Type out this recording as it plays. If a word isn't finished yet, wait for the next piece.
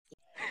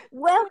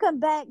Welcome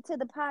back to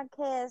the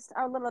podcast,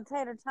 our little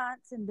tater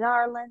tots and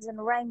darlings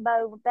and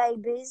rainbow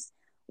babies.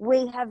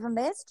 We have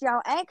missed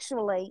y'all.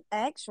 Actually,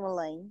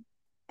 we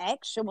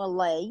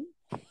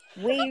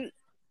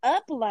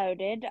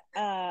uploaded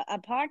a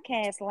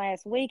podcast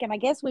last week, and I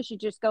guess we should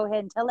just go ahead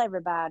and tell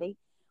everybody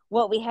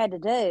what we had to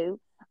do.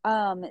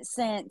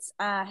 Since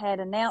I had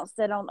announced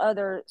it on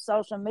other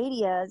social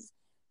medias,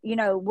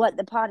 what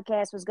the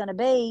podcast was going to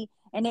be,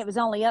 and it was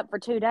only up for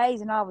 2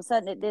 days, and all of a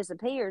sudden it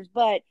disappears.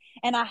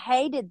 And I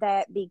hated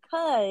that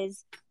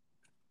because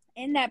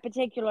in that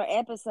particular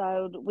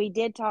episode, we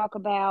did talk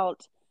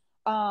about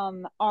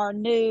our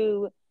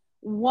new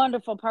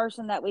wonderful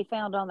person that we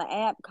found on the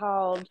app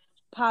called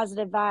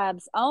Positive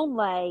Vibes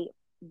Only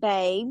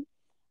Babe.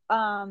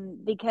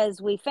 Because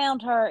we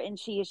found her and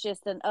she is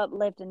just an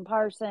uplifting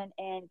person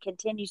and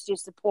continues to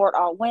support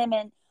all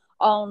women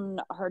on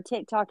her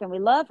TikTok, and we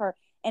love her.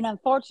 And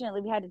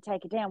unfortunately, we had to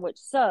take it down, which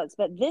sucks.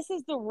 But this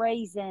is the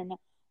reason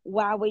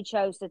why we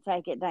chose to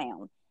take it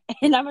down.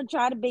 And I'm going to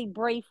try to be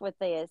brief with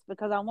this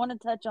because I want to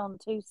touch on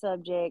two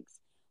subjects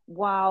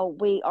while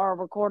we are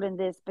recording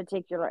this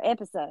particular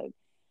episode.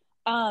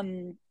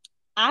 Um,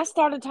 I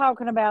started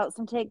talking about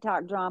some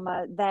TikTok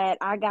drama that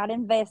I got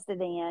invested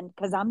in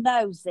because I'm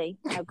nosy,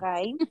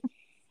 okay?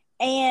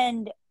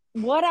 And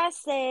what I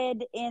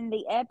said in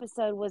the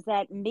episode was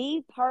that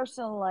me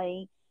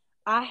personally,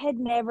 I had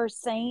never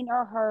seen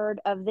or heard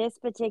of this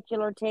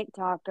particular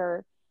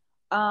TikToker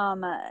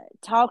um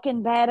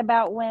talking bad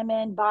about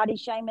women, body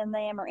shaming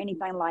them, or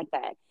anything like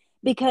that.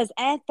 Because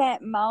at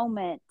that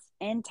moment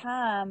in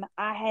time,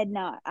 I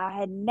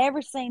had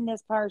never seen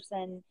this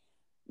person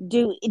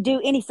do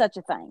any such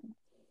a thing.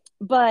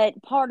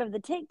 But part of the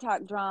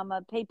TikTok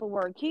drama, people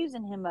were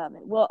accusing him of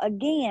it. Well,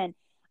 again,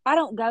 I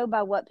don't go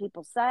by what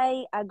people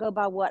say, I go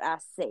by what I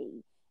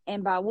see.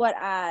 And by what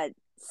I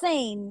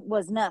seen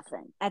was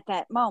nothing at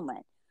that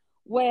moment.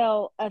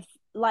 Well,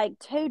 like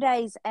 2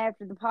 days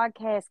after the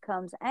podcast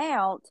comes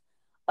out,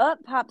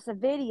 up pops a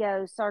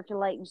video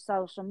circulating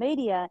social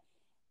media,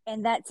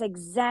 and that's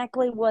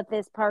exactly what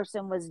this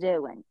person was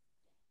doing.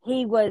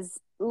 He was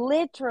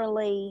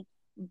literally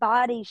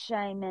body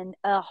shaming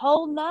a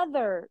whole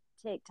nother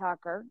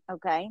TikToker,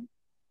 okay,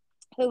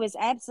 who is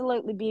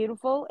absolutely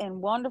beautiful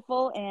and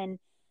wonderful and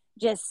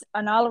just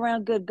an all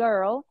around good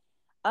girl.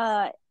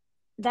 Uh,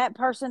 that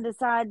person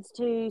decides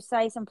to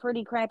say some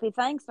pretty crappy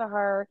things to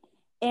her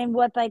in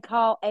what they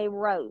call a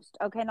roast.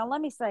 Okay, now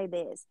let me say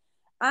this.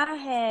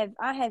 I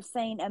have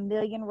seen a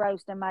million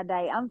roasts in my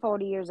day. I'm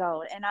 40 years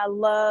old and I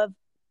love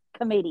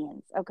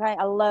comedians. Okay,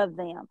 I love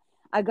them.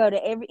 I go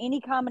to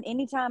any comedy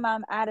anytime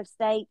I'm out of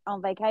state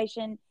on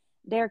vacation.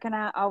 Derek and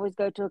I always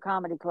go to a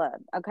comedy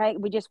club. Okay,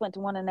 we just went to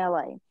one in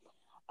LA.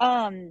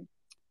 Um,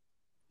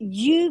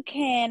 you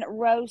can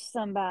roast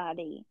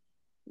somebody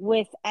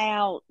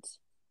without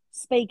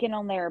speaking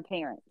on their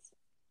appearance.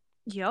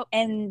 Yep.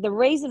 And the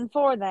reason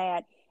for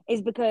that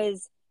is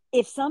because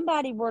if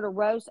somebody were to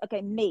roast,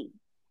 okay, me,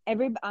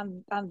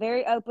 I'm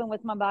very open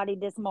with my body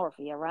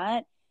dysmorphia,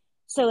 right?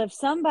 So if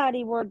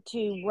somebody were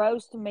to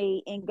roast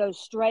me and go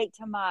straight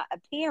to my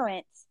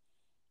appearance,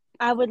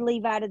 I would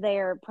leave out of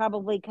there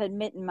probably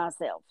committing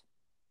myself.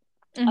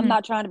 I'm Hmm.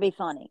 not trying to be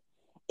funny.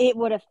 It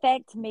would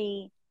affect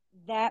me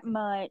that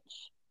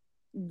much,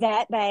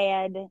 that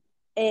bad.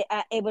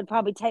 It would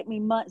probably take me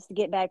months to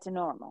get back to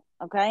normal.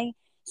 Okay.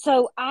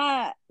 So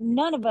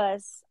none of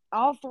us,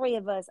 all three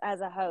of us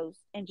as a host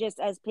and just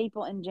as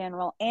people in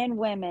general and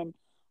women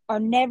are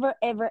never,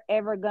 ever,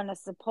 ever going to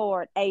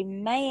support a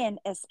man,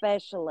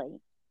 especially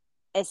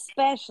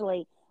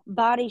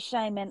body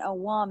shaming a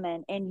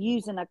woman and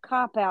using a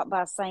cop out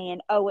by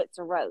saying, "Oh, it's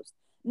a roast."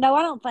 No,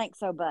 I don't think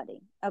so,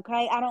 buddy.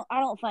 Okay, I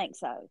don't think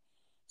so.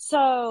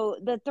 So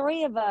the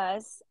three of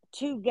us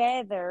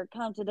together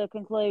come to the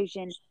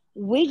conclusion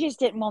we just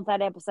didn't want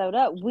that episode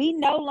up. We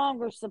no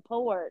longer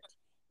support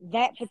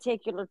that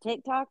particular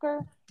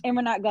TikToker, and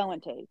we're not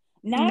going to.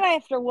 Not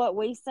after what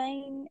we've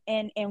seen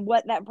and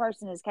what that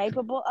person is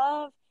capable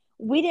of.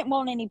 We didn't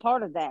want any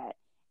part of that.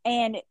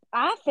 And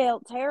I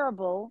felt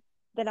terrible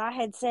that I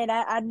had said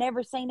I'd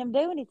never seen him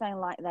do anything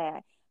like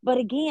that. But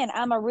again,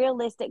 I'm a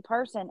realistic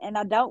person and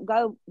I don't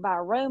go by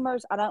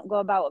rumors. I don't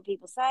go by what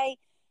people say.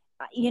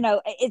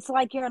 It's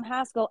like you're in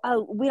high school.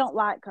 Oh, we don't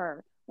like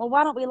her. Well,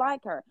 why don't we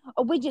like her?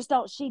 Oh, we just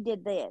don't. She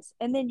did this.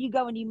 And then you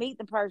go and you meet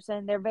the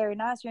person. They're very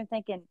nice. You're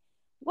thinking,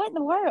 what in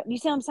the world? You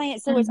see what I'm saying?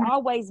 So it's Hmm.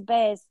 always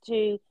best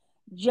to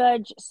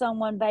judge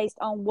someone based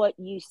on what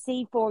you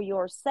see for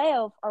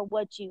yourself or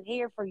what you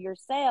hear for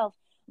yourself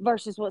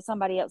versus what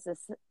somebody else is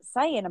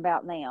saying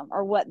about them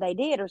or what they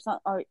did or some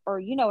or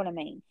you know what I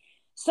mean.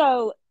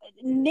 So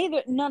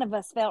none of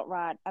us felt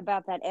right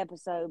about that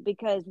episode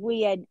because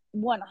we had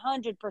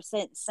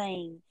 100%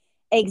 seen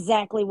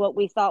exactly what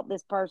we thought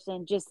this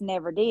person just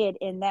never did,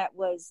 and that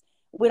was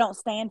we don't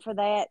stand for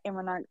that, and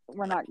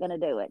we're not going to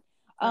do it.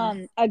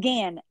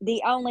 Again,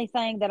 the only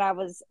thing that I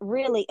was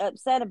really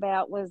upset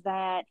about was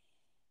that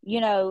you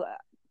know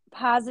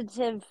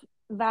positive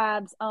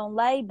vibes on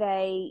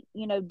Lebe,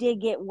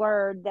 did get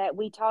word that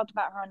we talked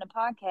about her on the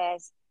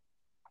podcast,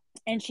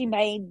 and she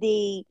made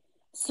the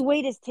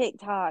sweetest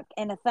TikTok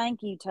and a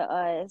thank you to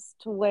us,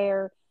 to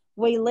where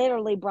we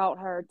literally brought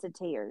her to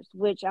tears,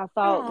 which I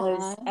thought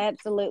was Aw.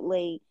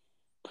 absolutely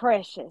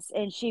precious.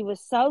 And she was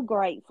so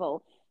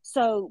grateful.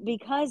 So,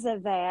 because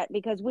of that,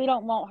 because we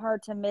don't want her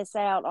to miss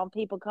out on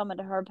people coming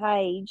to her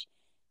page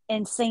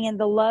and seeing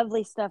the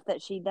lovely stuff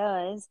that she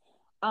does,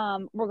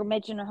 we're going to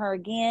mention her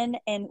again.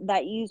 And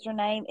that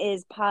username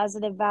is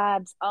Positive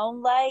Vibes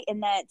Only.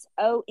 And that's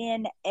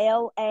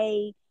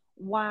ONLA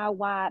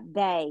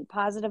Bay,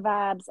 Positive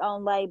Vibes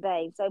Only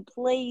Bay. So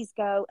please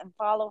go and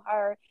follow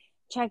her.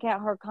 Check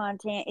out her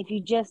content. If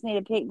you just need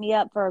to pick me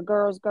up for a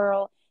girl's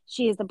girl,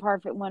 she is the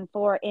perfect one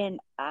for it. And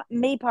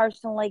me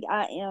personally,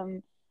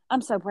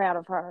 I'm so proud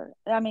of her.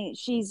 I mean,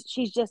 she's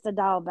just a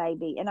doll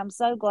baby, and I'm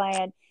so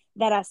glad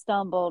that I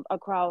stumbled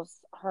across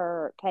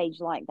her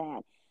page like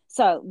that.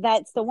 So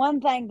that's the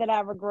one thing that I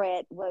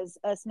regret, was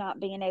us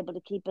not being able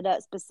to keep it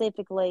up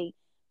specifically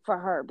for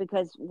her,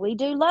 because we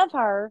do love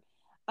her.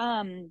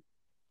 Um,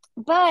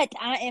 but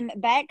I am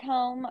back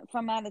home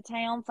from out of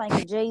town. Thank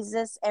you,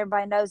 Jesus.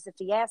 Everybody knows the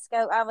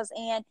fiasco I was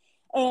in.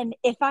 And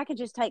if I could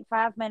just take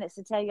 5 minutes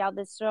to tell y'all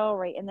this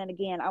story, and then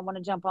again, I want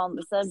to jump on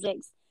the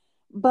subjects.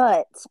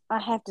 But I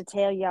have to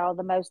tell y'all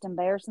the most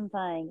embarrassing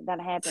thing that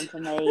happened to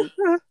me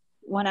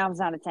when I was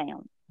out of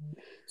town.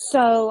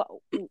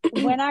 So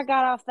when I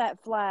got off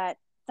that flight,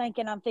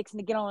 thinking I'm fixing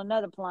to get on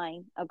another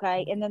plane,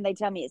 okay, and then they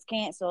tell me it's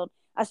canceled,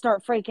 I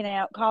start freaking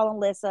out, calling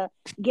Lissa,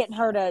 getting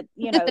her to,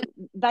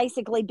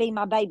 basically be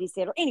my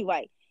babysitter.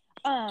 Anyway,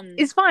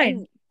 It's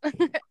fine.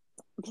 and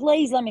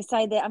please let me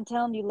say that I'm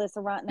telling you, Lissa,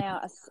 right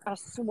now, I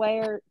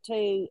swear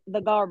to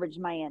the garbage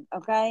man,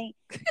 okay,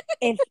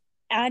 if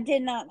I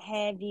did not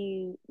have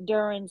you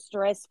during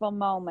stressful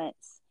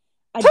moments,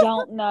 I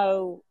don't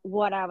know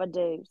what I would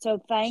do.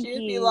 So thank She'd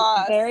be you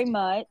very lost.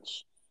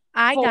 much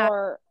I got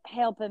for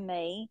helping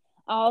me.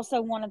 I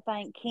also want to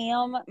thank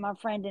Kim, my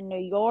friend in New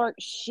York.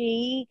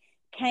 She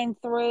came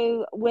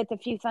through with a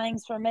few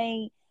things for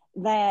me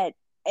that,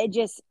 it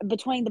just,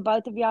 between the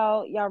both of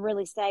y'all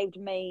really saved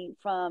me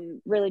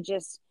from really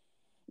just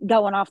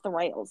going off the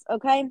rails.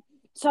 Okay.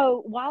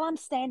 So while I'm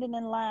standing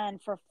in line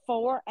for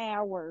 4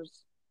 hours,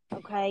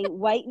 okay,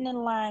 waiting in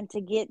line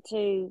to get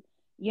to,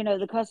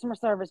 the customer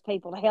service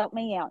people to help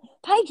me out.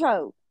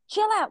 Pedro,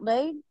 chill out,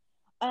 dude.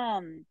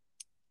 Um,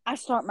 I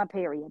start my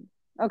period.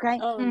 Okay.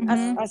 Oh mm-hmm.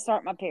 I no.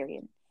 start my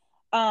period.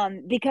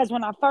 Because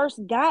when I first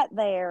got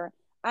there,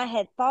 I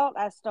had thought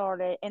I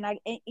started, and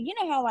you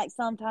know how, like,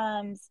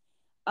 sometimes,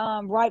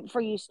 right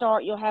before you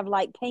start, you'll have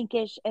like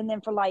pinkish, and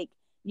then for like,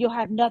 you'll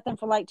have nothing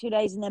for like 2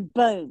 days, and then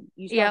boom,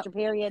 you start Yep. your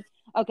period.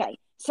 Okay.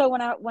 So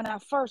when I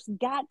first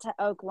got to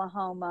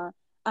Oklahoma,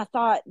 I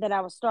thought that I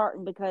was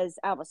starting because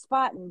I was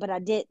spotting, but I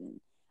didn't.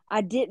 I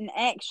didn't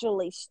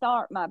actually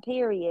start my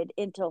period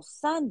until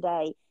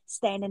Sunday,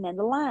 standing in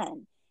the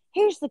line.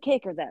 Here's the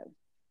kicker, though,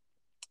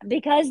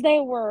 because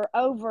there were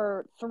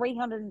over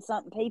 300 and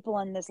something people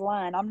in this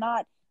line. I'm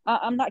not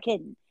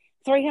kidding.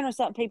 300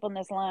 something people in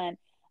this line.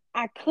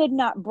 I could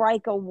not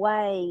break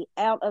away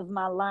out of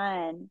my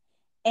line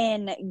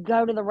and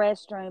go to the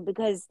restroom,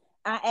 because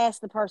I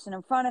asked the person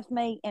in front of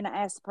me and I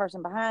asked the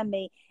person behind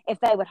me if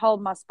they would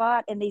hold my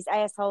spot, and these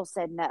assholes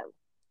said no.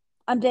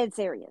 I'm dead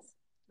serious.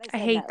 They I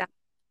said hate no. that.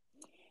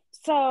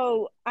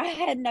 So I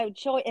had no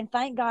choice, and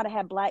thank God I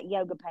had black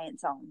yoga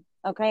pants on.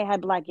 Okay, I had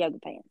black yoga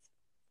pants.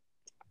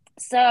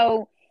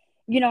 So,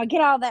 I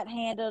get all that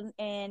handled,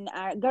 and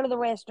I go to the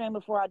restroom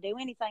before I do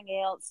anything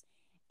else.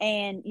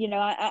 And,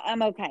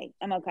 I'm okay.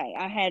 I'm okay.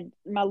 I had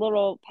my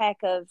little pack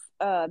of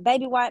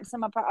baby wipes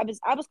in my pocket.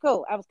 I was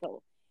cool. I was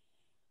cool.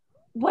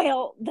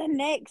 Well, the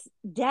next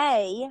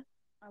day,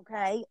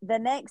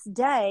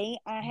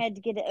 I had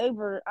to get an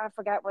Uber. I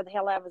forgot where the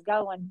hell I was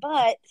going,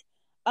 but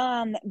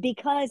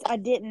because I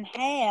didn't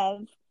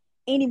have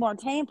any more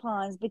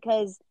tampons,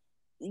 because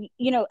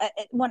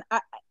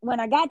when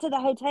I got to the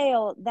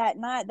hotel that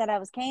night that I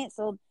was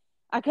canceled,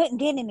 I couldn't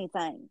get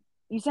anything.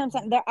 You see what I'm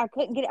saying? There, I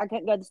couldn't go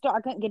to the store.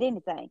 I couldn't get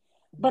anything.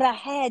 But I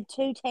had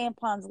two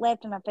tampons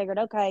left, and I figured,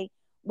 okay,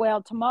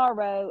 well,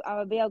 tomorrow I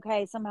would be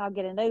okay. Somehow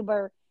get an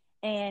Uber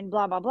and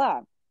blah blah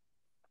blah.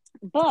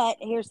 But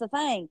here's the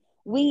thing: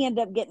 we end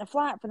up getting a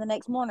flight for the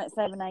next morning at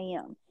 7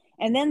 a.m.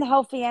 And then the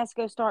whole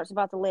fiasco starts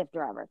about the Lyft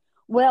driver.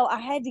 Well, I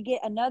had to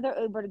get another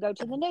Uber to go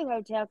to the new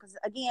hotel, because,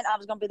 again, I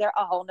was going to be there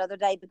a whole nother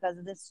day because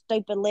of this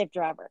stupid Lyft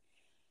driver.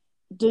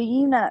 Do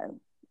you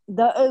know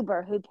the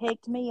Uber who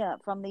picked me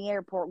up from the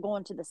airport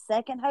going to the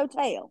second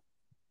hotel?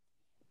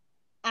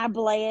 I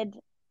bled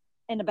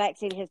in the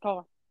backseat of his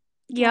car.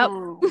 Yep.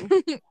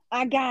 Oh.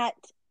 I got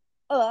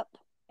up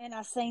and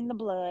I seen the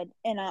blood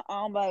and I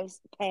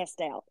almost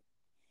passed out.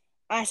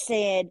 I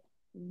said,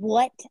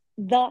 what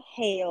the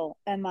hell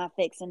am I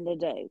fixing to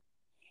do?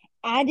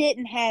 I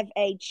didn't have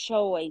a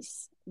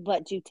choice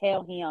but to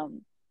tell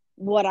him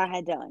what I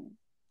had done.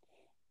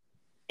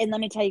 And let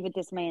me tell you what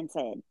this man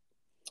said.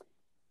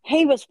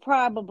 He was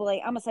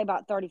probably, I'm gonna say,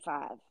 about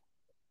 35.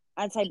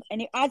 I'd say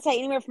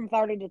anywhere from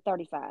 30 to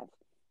 35.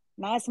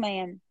 Nice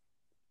man.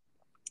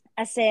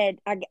 I said,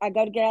 I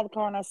go to get out of the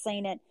car and I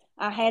seen it.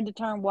 I had to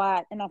turn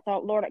white, and I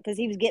thought, Lord, because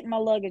he was getting my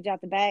luggage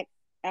out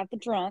the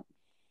trunk.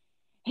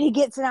 He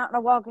gets it out, and I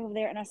walk over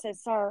there, and I said,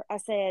 sir, I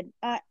said,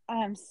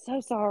 I'm so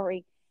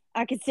sorry.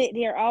 I could sit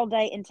here all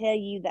day and tell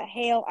you the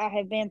hell I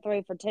have been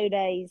through for 2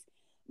 days,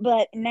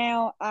 but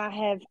now I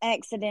have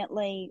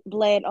accidentally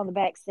bled on the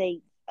back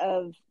seat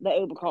of the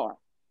Uber car.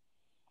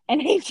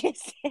 And he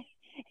just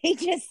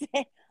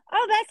said,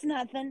 oh, that's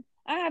nothing.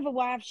 I have a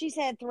wife. She's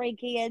had 3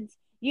 kids.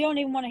 You don't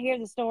even want to hear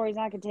the stories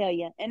I could tell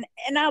you. And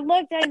I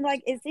looked at him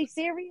like, is he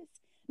serious?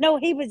 No,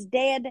 he was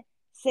dead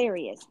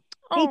serious.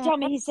 He told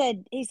me, he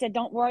said,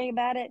 don't worry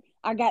about it.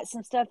 I got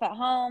some stuff at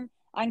home.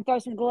 I can throw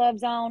some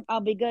gloves on.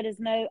 I'll be good as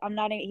new. I'm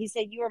not even, he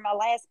said, you were my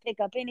last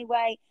pickup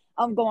anyway.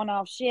 I'm going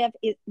off shift.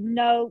 It's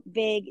no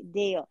big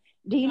deal.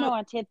 Do you know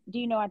I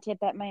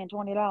tipped that man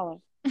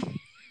 $20?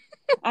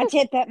 I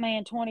tipped that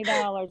man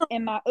 $20,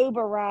 and my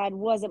Uber ride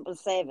wasn't but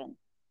 $7.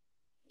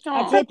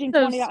 I tipped him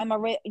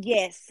 $20.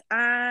 Yes,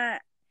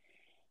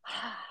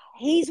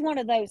 he's one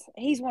of those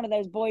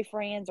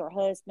boyfriends or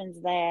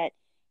husbands that,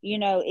 you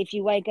know, if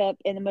you wake up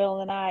in the middle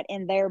of the night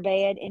in their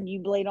bed and you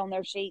bleed on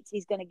their sheets,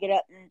 he's going to get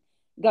up and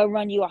go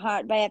run you a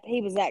hot bath.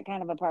 He was that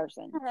kind of a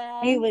person.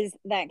 He was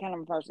that kind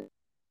of a person.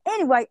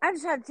 Anyway, I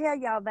just had to tell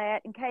y'all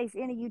that in case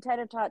any of you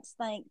tater tots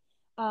think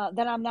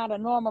that I'm not a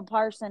normal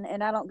person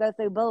and I don't go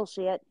through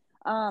bullshit.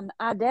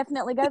 I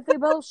definitely go through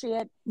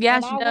bullshit. Yeah,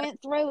 and I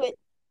went through it.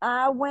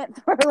 I went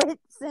through it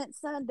since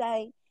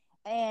Sunday,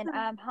 and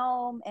I'm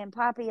home, and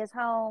Poppy is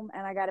home,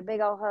 and I got a big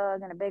old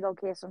hug and a big old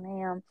kiss from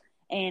him,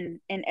 and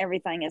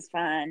everything is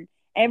fine.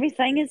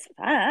 Everything is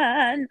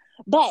fine.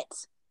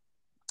 But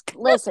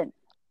listen,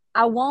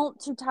 I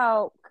want to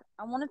talk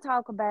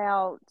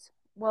about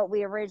what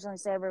we originally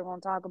said we were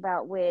going to talk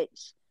about,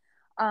 which,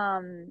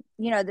 you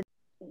know,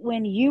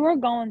 when you are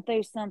going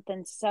through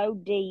something so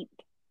deep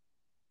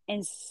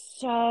and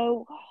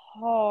so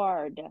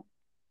hard,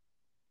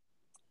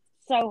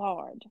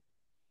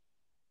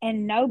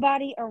 and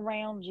nobody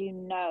around you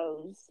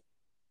knows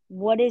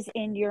what is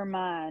in your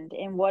mind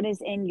and what is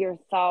in your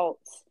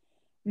thoughts,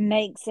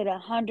 makes it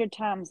 100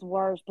 times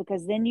worse,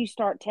 because then you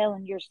start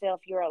telling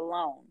yourself you're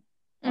alone.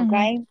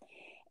 Okay. Mm-hmm.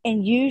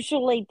 And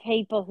usually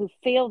people who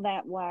feel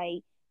that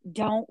way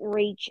don't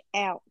reach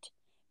out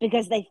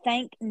because they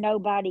think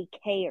nobody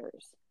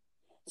cares.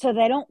 So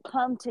they don't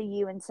come to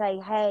you and say,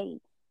 hey,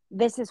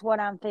 this is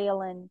what I'm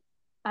feeling.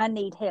 I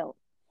need help.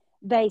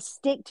 They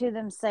stick to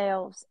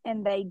themselves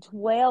and they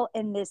dwell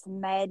in this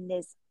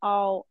madness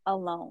all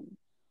alone,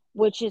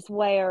 which is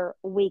where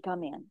we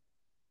come in.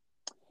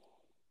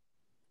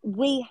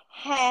 We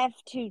have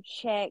to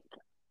check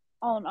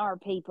on our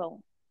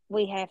people.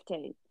 We have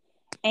to.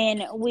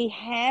 And we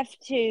have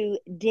to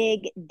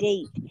dig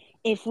deep.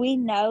 If we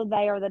know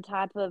they are the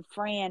type of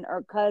friend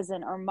or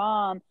cousin or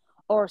mom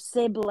or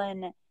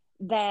sibling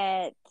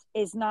that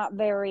is not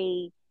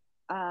very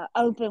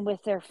open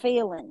with their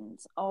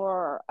feelings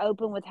or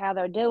open with how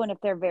they're doing,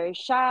 if they're very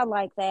shy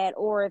like that,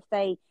 or if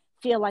they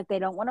feel like they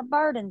don't want to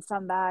burden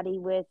somebody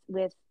with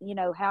you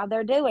know, how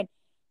they're doing,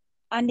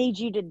 I need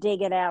you to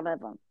dig it out of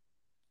them.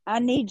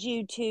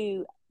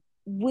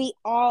 We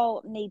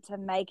all need to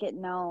make it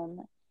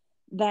known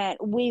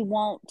that we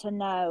want to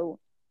know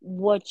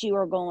what you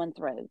are going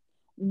through,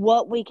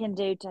 what we can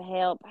do to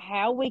help,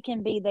 how we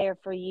can be there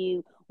for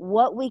you,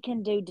 what we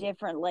can do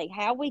differently,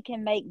 how we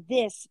can make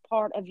this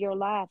part of your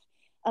life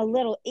a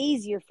little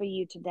easier for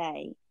you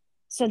today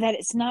so that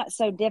it's not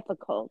so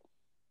difficult.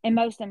 And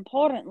most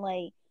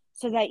importantly,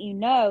 so that you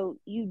know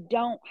you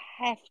don't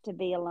have to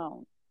be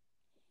alone.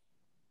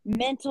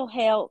 Mental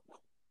health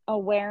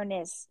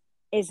awareness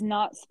is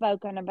not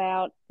spoken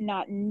about,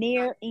 not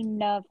near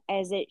enough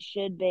as it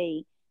should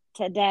be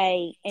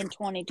today in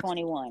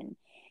 2021.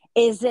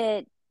 Is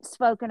it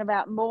spoken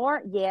about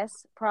more?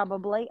 Yes,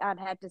 probably. I'd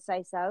have to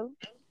say so.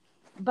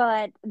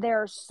 But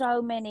there are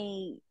so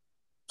many,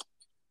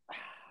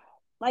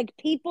 like,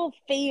 people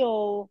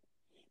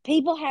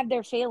have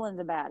their feelings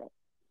about it.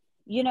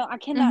 You know, I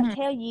cannot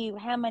tell you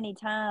how many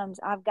times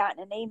I've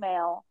gotten an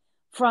email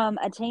from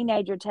a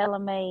teenager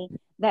telling me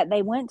that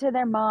they went to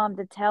their mom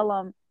to tell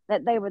them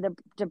that they were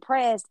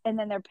depressed, and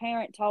then their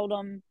parent told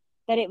them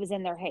that it was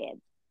in their head.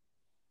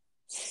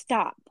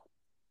 Stop.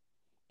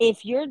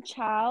 If your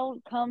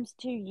child comes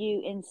to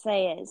you and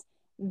says,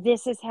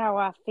 this is how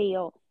I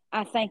feel,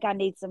 I think I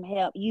need some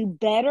help, you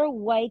better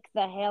wake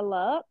the hell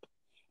up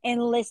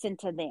and listen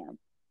to them.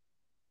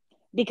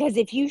 Because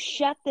if you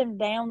shut them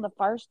down the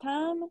first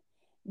time,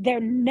 they're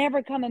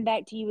never coming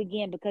back to you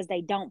again because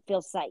they don't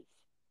feel safe.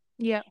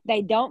 Yeah.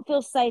 They don't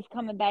feel safe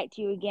coming back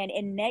to you again.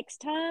 And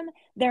next time,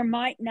 there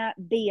might not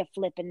be a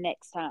flipping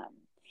next time.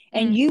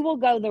 And you will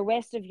go the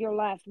rest of your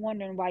life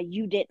wondering why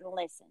you didn't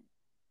listen.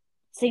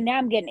 See, now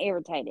I'm getting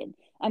irritated.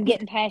 I'm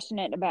getting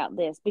passionate about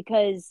this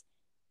because,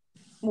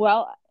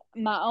 well,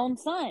 my own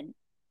son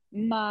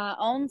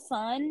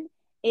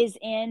is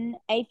in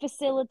a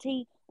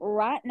facility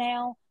right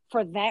now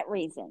for that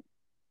reason.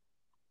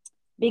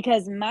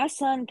 Because my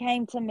son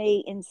came to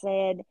me and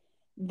said,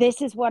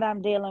 this is what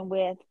I'm dealing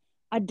with.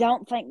 I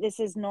don't think this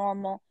is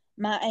normal.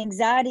 My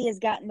anxiety has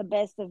gotten the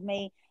best of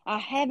me. I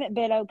haven't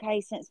been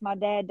okay since my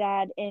dad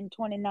died in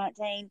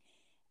 2019.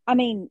 I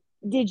mean,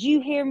 did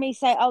you hear me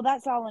say, "Oh,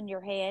 that's all in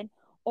your head,"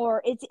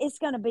 or "It's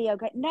going to be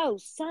okay"? No,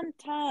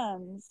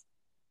 sometimes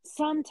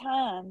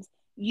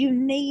you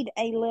need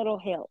a little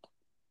help.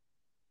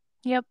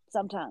 Yep.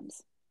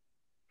 Sometimes.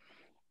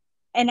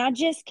 And I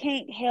just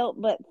can't help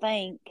but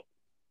think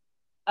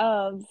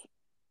of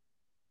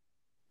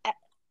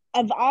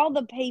all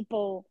the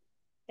people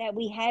that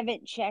we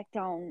haven't checked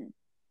on.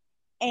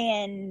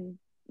 And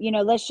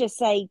let's just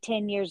say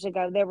 10 years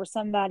ago there was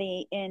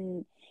somebody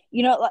in,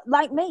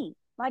 like me,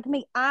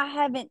 I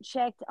haven't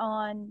checked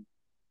on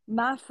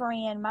my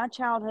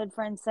childhood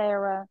friend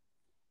Sarah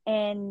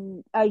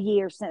in a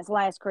year since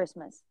last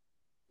Christmas.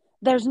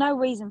 There's no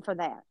reason for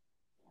that.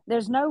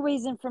 There's no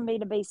reason for me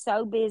to be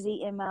so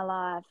busy in my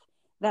life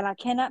that I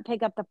cannot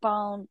pick up the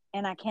phone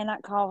and I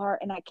cannot call her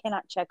and I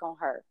cannot check on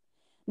her.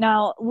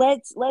 Now,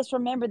 let's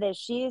remember this.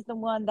 She is the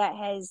one that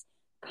has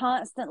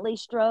constantly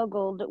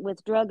struggled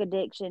with drug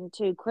addiction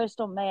to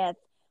crystal meth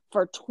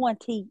for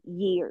 20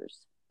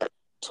 years.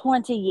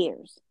 20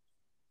 years.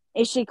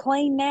 Is she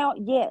clean now?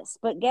 Yes.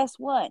 But guess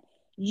what?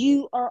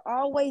 You are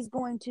always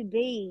going to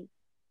be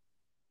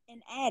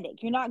an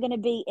addict. You're not going to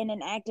be in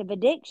an active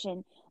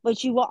addiction,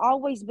 but you will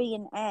always be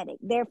an addict.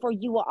 Therefore,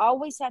 you will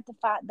always have to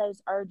fight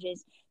those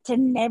urges to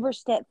never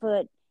step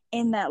foot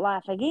in that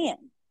life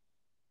again.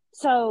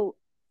 So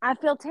I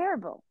feel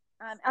terrible.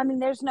 I mean,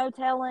 there's no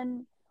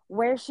telling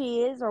where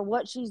she is or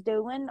what she's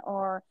doing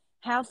or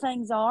how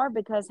things are,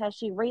 because has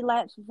she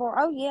relapsed before?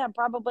 Oh, yeah,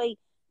 probably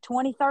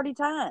 20, 30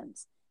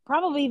 times.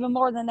 Probably even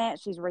more than that,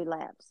 she's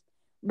relapsed.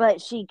 But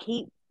she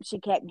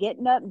kept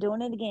getting up and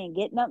doing it again,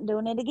 getting up and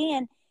doing it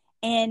again.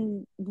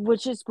 And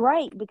which is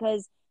great,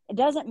 because it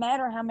doesn't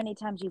matter how many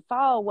times you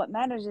fall. What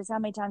matters is how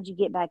many times you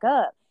get back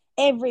up.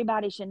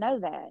 Everybody should know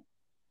that.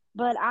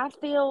 But I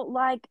feel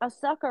like a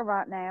sucker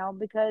right now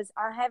because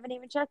I haven't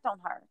even checked on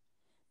her.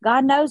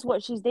 God knows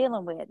what she's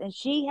dealing with. And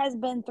she has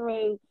been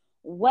through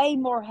way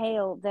more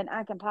hell than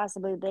I can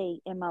possibly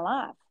be in my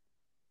life.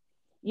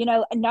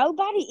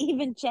 Nobody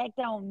even checked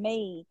on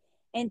me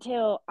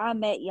until I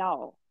met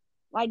y'all.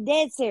 Like,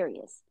 dead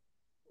serious.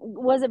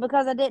 Was it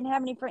because I didn't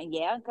have any friends?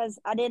 Yeah, because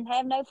I didn't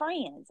have no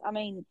friends.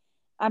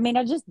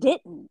 I just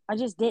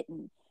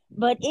didn't.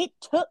 But it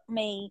took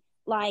me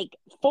like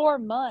 4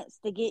 months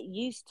to get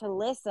used to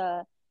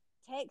Lissa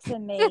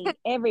texting me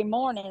every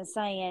morning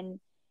saying,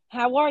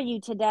 "How are you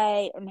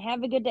today?" and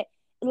 "Have a good day."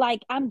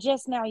 Like, I'm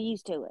just now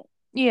used to it.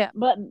 Yeah.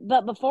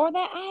 But before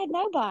that, I had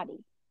nobody.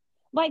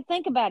 Like,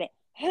 think about it.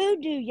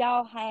 Who do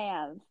y'all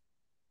have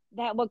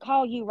that would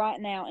call you right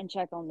now and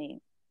check on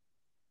you?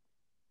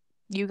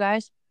 You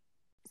guys?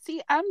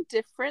 See, I'm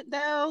different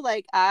though.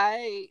 Like,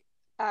 I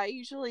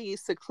usually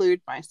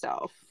seclude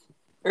myself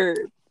or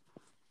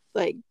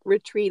like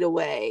retreat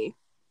away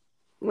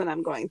when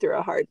I'm going through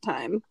a hard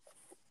time.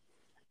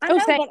 I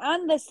know, but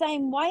I'm the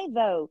same way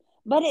though.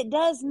 But it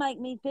does make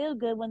me feel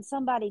good when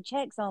somebody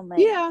checks on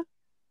me.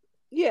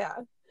 Yeah.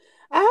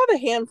 I have a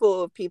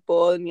handful of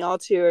people, and y'all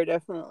two are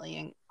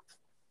definitely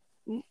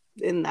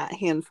in that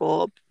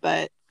handful.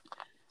 But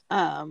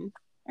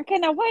okay,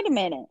 now wait a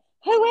minute.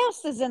 Who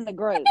else is in the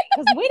group?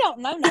 Because we don't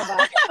know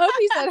nobody.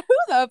 Opie said, "Who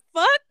the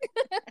fuck?"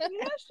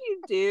 Yes,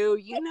 you do.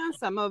 You know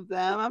some of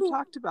them. I've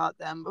talked about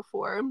them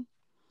before.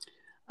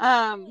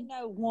 I only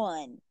know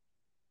one.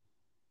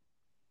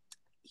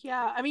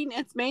 Yeah, I mean,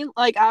 it's main.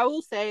 Like, I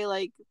will say,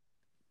 like,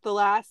 the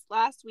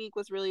last week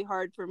was really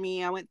hard for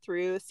me. I went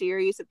through a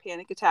series of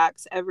panic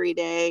attacks every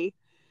day,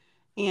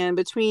 and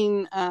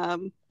between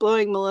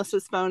blowing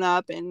Melissa's phone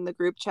up and the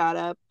group chat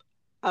up,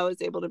 I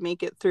was able to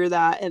make it through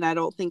that. And I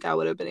don't think I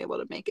would have been able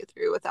to make it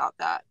through without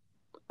that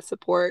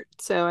support.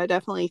 So I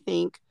definitely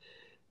think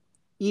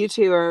you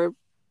two are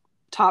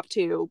top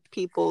two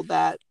people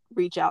that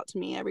reach out to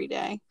me every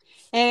day,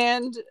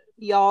 and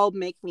y'all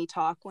make me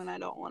talk when I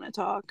don't want to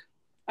talk.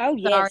 Oh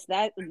yes,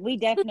 that we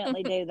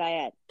definitely do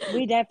that.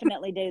 We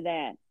definitely do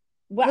that.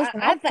 Well,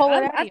 listen, I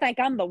think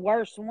I'm the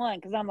worst one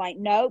because I'm like,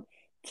 nope.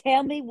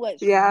 Tell me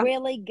what's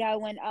really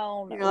going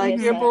on. You're like,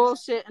 you're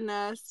bullshitting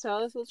us.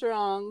 Tell us what's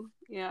wrong.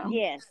 Yeah.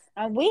 Yes.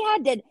 We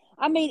had to,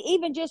 I mean,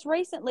 even just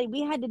recently,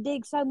 we had to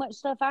dig so much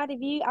stuff out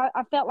of you.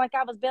 I felt like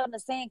I was building a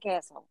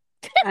sandcastle.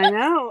 I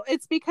know.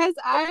 It's because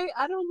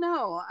I don't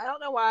know. I don't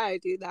know why I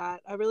do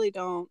that. I really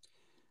don't.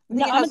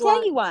 No, I'm going to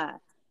tell you why.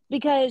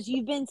 Because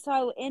you've been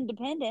so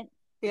independent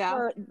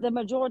for the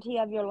majority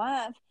of your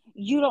life.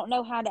 You don't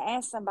know how to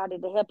ask somebody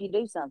to help you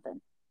do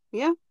something.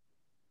 Yeah.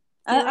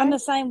 I'm the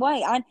same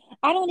way. I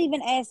don't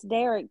even ask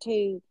Derek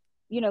to,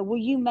 will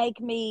you make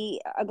me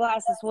a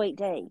glass of sweet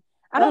tea?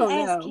 I don't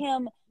ask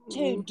him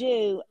to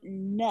do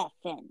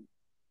nothing.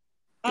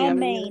 I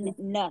mean,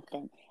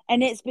 nothing.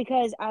 And it's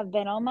because I've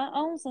been on my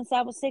own since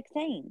I was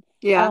 16.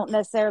 Yeah. I don't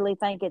necessarily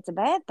think it's a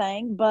bad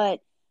thing,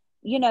 but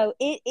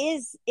it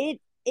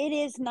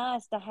is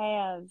nice to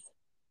have,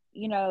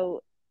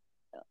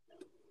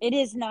 it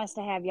is nice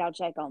to have y'all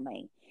check on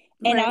me.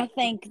 And I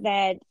think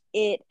that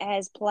it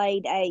has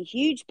played a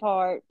huge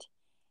part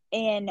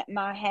in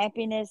my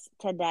happiness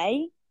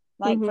today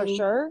like for Mhm.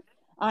 sure.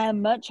 I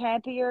am much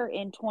happier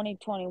in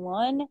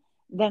 2021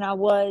 than I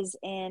was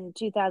in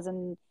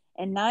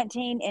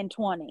 2019 and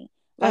 20.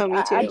 Like Oh,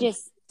 me too. I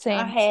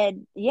Same.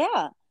 had,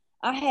 yeah,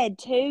 I had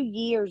 2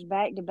 years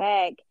back to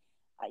back.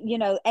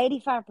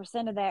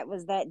 85% of that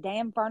was that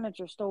damn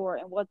furniture store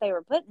and what they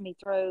were putting me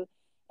through,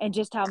 and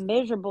just how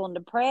miserable and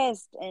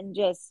depressed and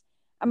just,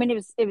 I mean,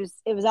 it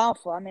was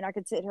awful. I mean, I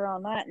could sit here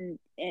all night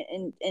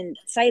and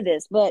say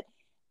this, but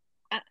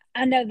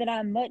I know that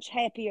I'm much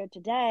happier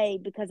today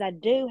because I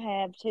do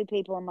have two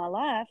people in my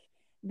life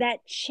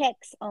that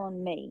checks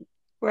on me,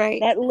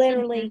 Right. that Mhm.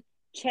 literally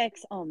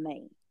checks on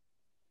me.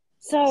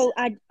 So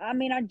I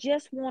mean, I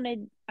just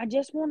wanted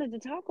to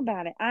talk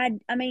about it.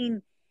 I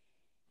mean,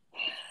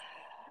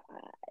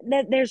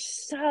 that there's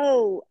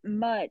so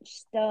much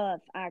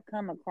stuff I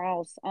come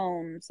across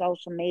on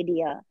social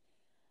media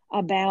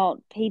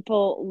about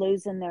people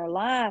losing their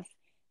life,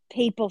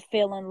 people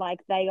feeling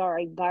like they are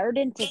a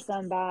burden to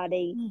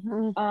somebody,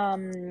 Mhm.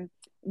 um,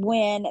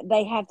 when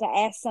they have to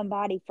ask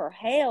somebody for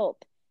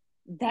help.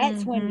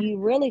 That's when Mhm. you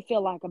really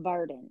feel like a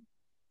burden,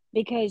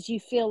 because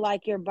you feel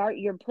like you're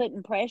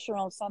putting pressure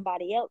on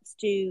somebody else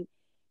to,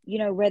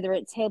 whether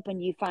it's helping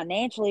you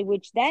financially,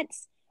 which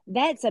that's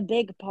a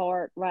big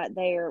part right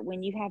there,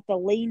 when you have to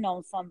lean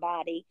on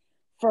somebody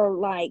for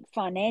like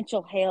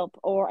financial help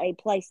or a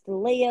place to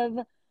live,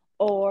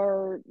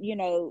 or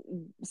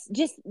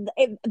just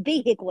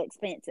vehicle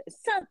expenses,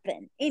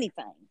 something,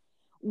 anything.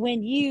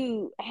 When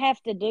you have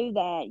to do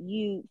that,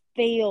 you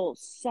feel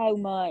so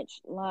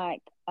much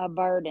like a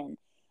burden.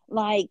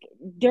 Like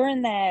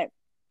during that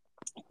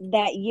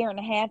year and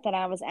a half that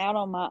I was out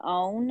on my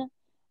own,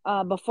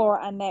 before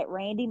I met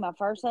Randy, my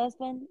first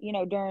husband,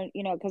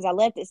 because I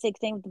left at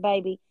 16 with the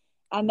baby.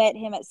 I met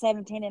him at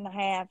 17 and a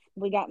half.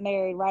 We got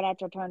married right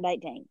after I turned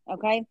 18.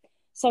 Okay.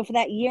 So for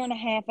that year and a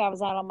half I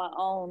was out on my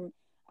own,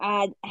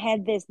 I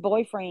had this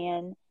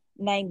boyfriend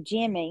named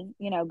Jimmy,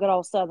 good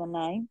old Southern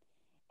name.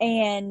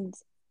 And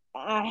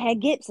I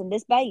had Gibson,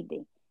 this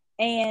baby.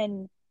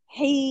 And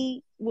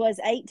he was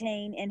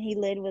 18 and he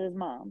lived with his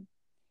mom,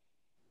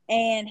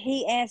 and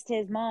he asked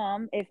his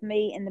mom if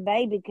me and the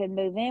baby could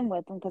move in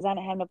with him because I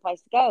didn't have no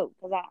place to go,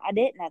 because I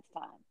didn't at the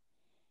time.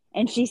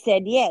 And she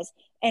said yes.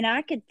 And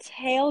I could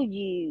tell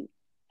you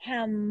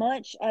how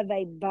much of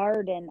a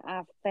burden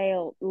I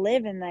felt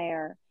living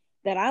there,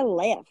 that I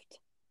left.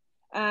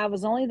 I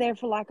was only there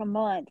for like a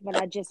month, but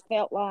I just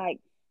felt like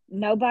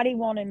nobody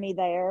wanted me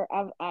there.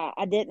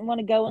 I didn't want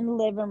to go in the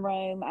living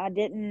room. I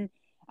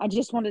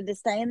just wanted to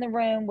stay in the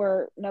room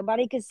where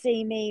nobody could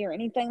see me or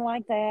anything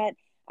like that.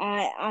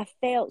 I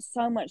felt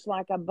so much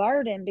like a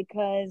burden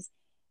because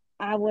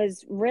I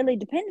was really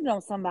dependent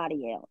on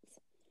somebody else.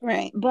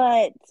 Right.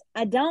 But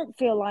I don't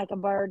feel like a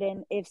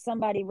burden if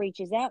somebody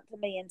reaches out to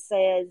me and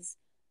says,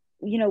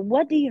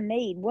 what do you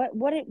need?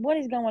 What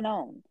is going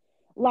on?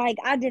 Like,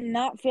 I did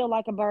not feel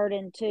like a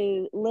burden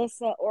to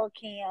Lissa or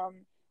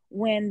Kim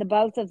when the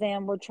both of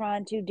them were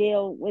trying to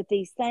deal with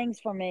these things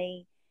for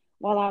me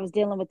while I was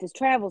dealing with this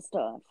travel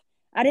stuff.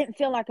 I didn't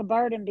feel like a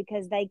burden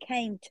because they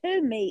came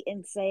to me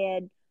and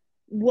said,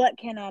 what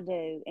can I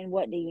do and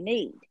what do you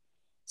need?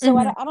 So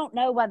Mhm. I don't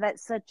know why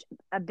that's such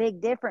a big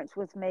difference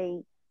with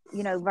me,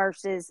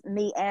 versus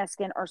me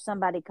asking or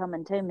somebody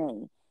coming to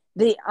me.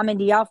 I mean,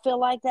 do y'all feel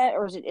like that,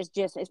 or is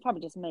it's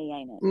probably just me,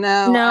 ain't it?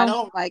 No, I No,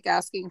 don't like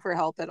asking for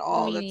help at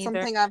all. me That's neither.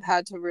 something I've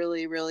had to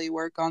really, really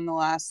work on the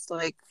last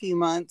like few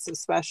months,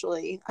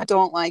 especially. I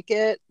don't like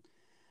it.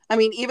 I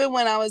mean, even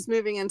when I was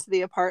moving into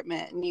the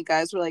apartment and you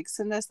guys were like,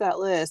 send us that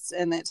list,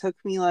 and it took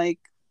me like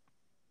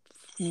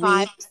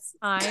 5 weeks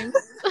times.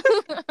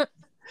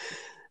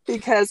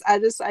 because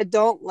I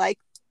don't like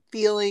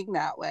feeling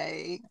that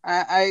way.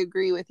 I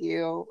agree with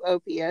you,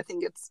 Opie. I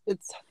think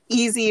it's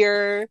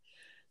easier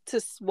to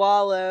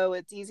swallow.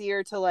 It's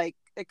easier to like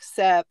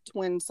accept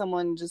when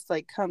someone just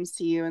like comes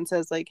to you and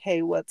says like,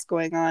 hey, what's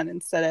going on,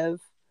 instead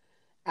of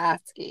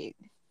asking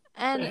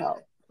for And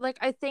help. like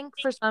I think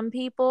for some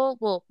people,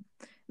 well,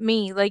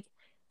 me, like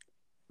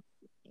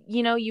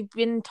you've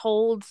been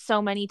told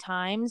so many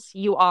times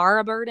you are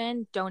a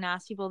burden. Don't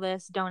ask people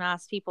this, don't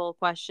ask people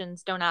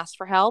questions, don't ask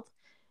for help,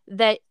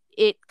 that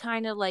it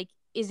kind of like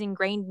is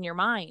ingrained in your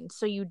mind.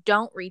 So you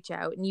don't reach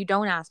out and you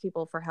don't ask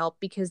people for help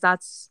because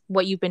that's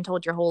what you've been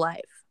told your whole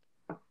life,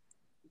 you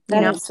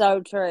That know? is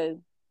so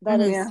true.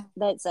 Mhm. Yeah.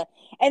 That's a,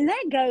 and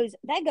that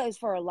goes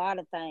for a lot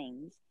of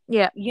things.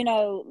 Yeah.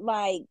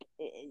 Like,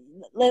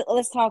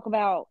 let's talk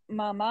about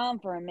my mom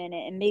for a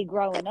minute and me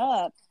growing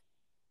up.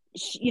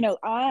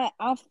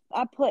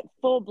 I put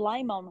full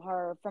blame on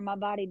her for my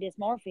body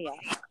dysmorphia.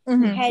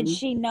 Mhm. Had Mm-hmm.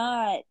 she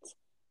not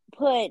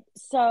put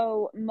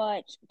so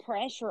much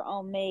pressure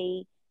on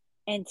me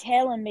and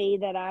telling me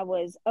that I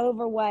was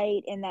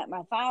overweight and that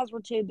my thighs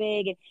were too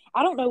big, and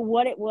I don't know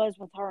what it was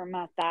with her and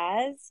my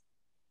thighs.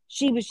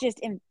 She was just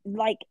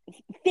like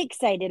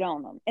fixated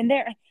on them, and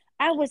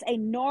I was a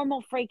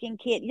normal freaking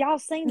kid. Y'all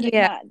seen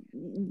Yeah.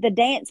 the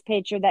dance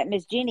picture that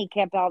Miss Jenny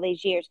kept all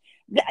these years.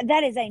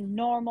 That is a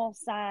normal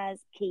size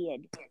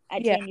kid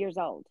at Yeah. 10 years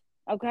old.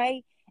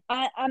 Okay.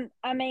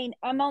 I mean,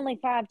 I'm only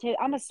 5'2".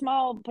 I'm a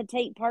small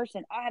petite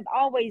person. I have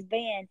always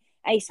been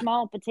a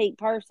small petite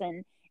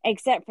person,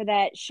 except for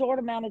that short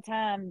amount of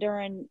time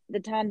during the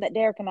time that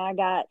Derek and I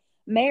got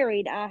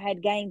married. I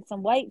had gained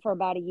some weight for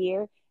about a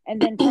year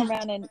and then turned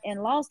around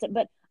and lost it.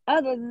 But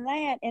other than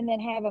that, and then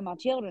having my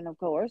children, of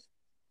course,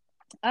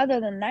 other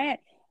than that,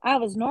 I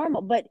was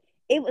normal. But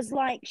it was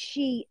like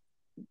she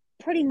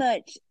pretty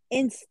much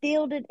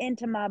instilled it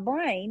into my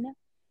brain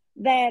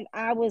that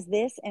I was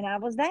this and I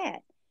was that.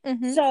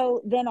 Mm-hmm.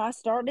 So then I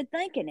started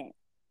thinking it.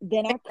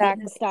 Then I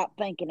couldn't stop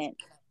thinking it.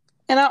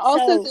 And I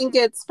also So, think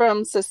it's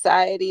from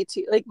society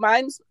too. Like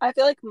I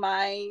feel like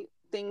my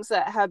things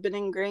that have been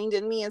ingrained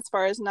in me as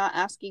far as not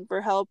asking for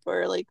help,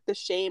 or like the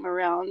shame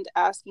around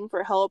asking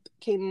for help,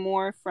 came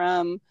more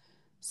from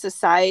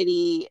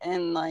society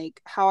and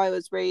like how I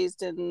was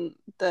raised in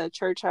the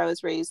church I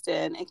was raised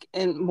in,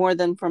 and more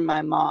than from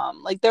my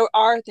mom. Like there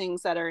are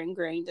things that are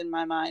ingrained in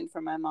my mind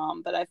from my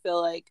mom, but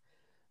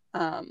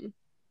um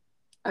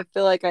I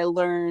feel like I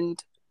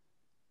learned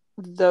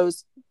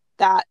those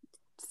that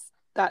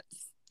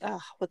that's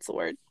what's the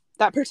word,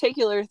 that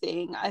particular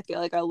thing. I feel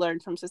like I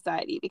learned from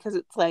society, because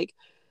it's like,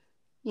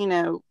 you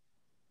know,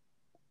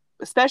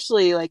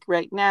 especially like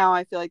right now,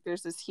 I feel like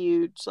there's this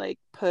huge like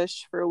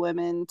push for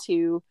women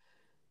to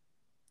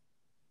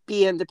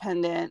be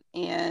independent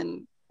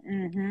and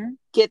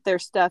get their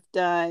stuff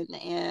done,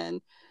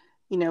 and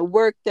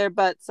work their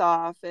butts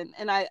off, and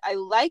I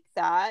like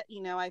that.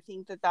 I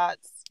think that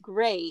that's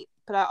great,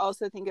 but I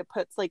also think it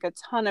puts like a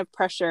ton of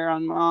pressure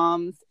on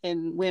moms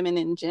and women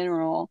in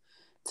general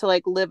to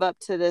like live up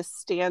to this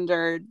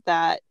standard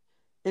that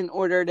in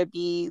order to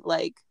be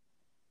like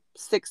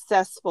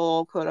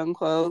successful, quote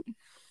unquote,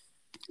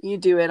 you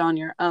do it on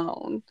your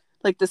own.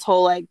 Like this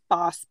whole like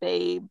boss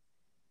babe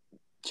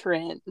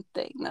trend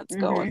thing that's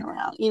going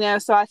around,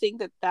 so I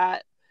think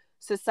that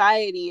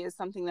society is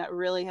something that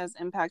really has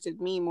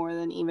impacted me more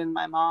than even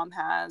my mom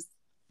has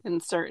in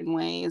certain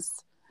ways.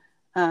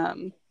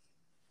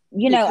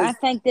 I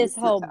think this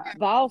whole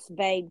boss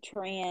babe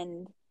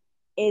trend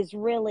is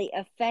really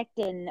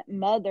affecting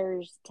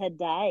mothers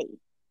today.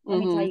 Let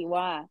me tell you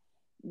why.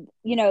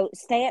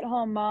 Stay at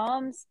home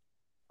moms,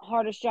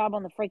 hardest job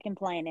on the freaking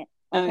planet.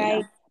 Okay. Oh,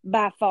 yeah.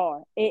 By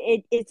far.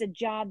 It's a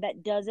job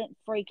that doesn't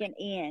freaking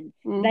end.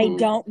 They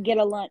don't get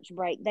a lunch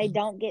break. They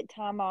don't get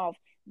time off.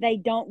 They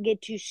don't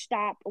get to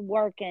stop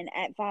working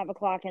at 5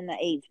 o'clock in the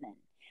evening.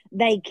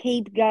 They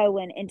keep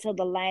going until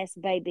the last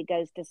baby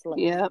goes to sleep.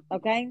 Yep.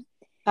 Okay.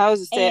 I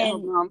was a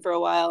stay-at-home mom for a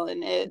while,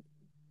 and it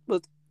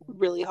was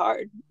really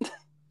hard.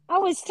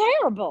 Oh, it's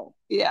terrible.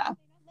 Yeah.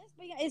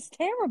 It's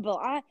terrible.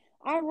 I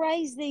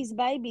raised these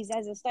babies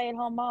as a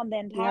stay-at-home mom the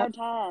entire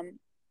time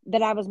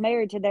that I was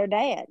married to their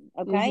dad.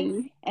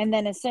 Okay. And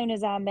then as soon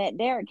as I met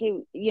Derek,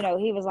 he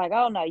was like,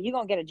 "Oh no, you're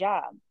gonna get a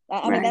job."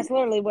 I mean, that's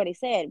literally what he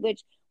said,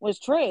 which was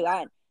true.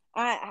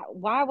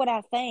 Why would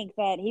I think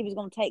that he was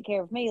going to take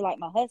care of me like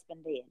my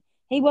husband did?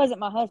 He wasn't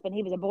my husband.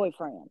 He was a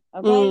boyfriend.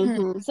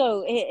 Okay.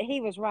 So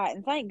he was right.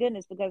 And thank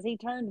goodness, because he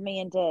turned me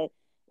into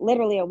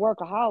literally a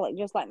workaholic,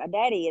 just like my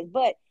daddy is,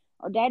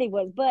 or daddy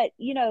was. But,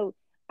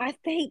 I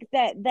think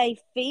that they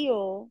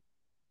feel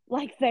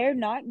like they're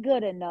not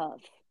good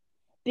enough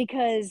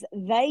because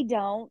they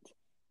don't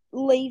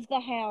leave the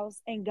house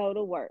and go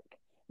to work.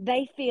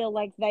 They feel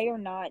like they are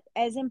not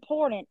as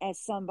important as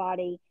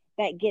somebody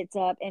that gets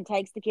up and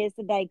takes the kids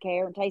to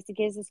daycare and takes the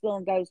kids to school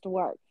and goes to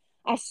work.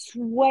 I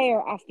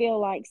swear, I feel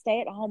like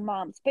stay-at-home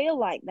moms feel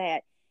like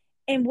that.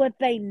 And what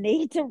they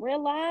need to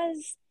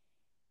realize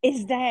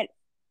is that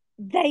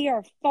they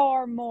are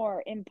far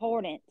more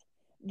important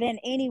than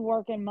any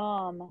working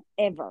mom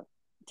ever,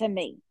 to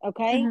me.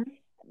 Okay.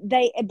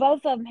 They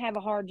both of them have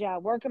a hard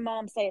job. Working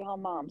moms,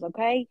 stay-at-home moms.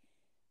 Okay.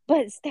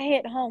 But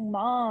stay-at-home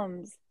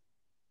moms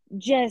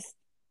just,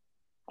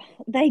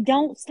 they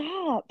don't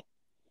stop.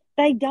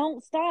 They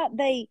don't stop.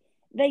 They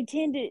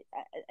tend to,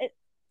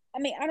 I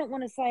mean, I don't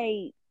want to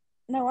say,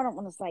 no, I don't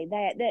want to say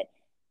that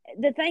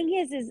the thing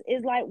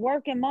is like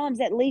working moms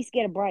at least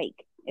get a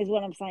break, is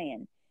what I'm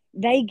saying.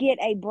 They get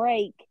a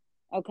break.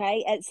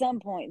 Okay. At some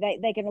point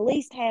they can at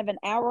least have an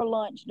hour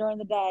lunch during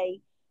the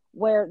day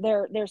where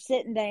they're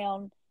sitting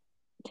down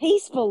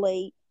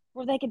peacefully,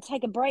 where they can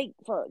take a beat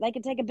for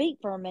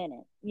a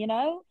minute.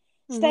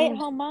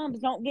 Stay-at-home moms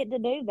don't get to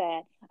do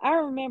that. I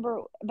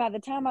remember by the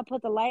time I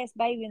put the last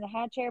baby in the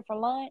high chair for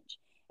lunch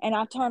and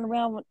I turned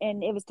around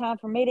and it was time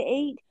for me to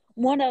eat,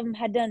 one of them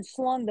had done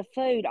slung the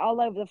food all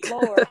over the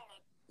floor.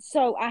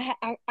 So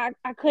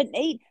I couldn't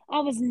eat. I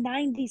was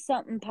 90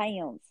 something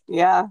pounds.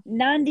 Yeah.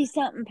 90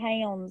 something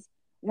pounds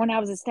when I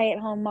was a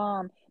stay-at-home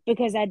mom,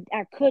 because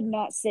I could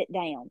not sit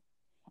down.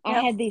 I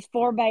had these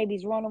 4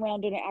 babies running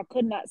around doing it. I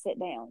could not sit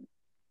down.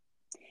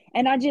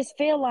 And I just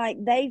feel like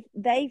they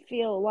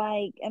feel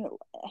like, and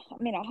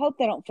I mean, I hope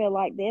they don't feel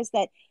like this,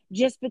 that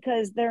just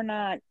because they're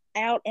not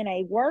out in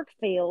a work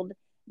field,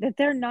 that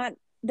they're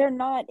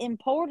not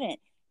important.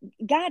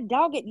 God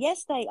dog it.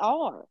 Yes, they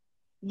are.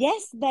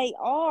 Yes, they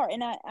are.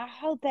 And I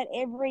hope that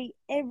every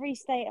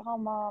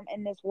stay-at-home mom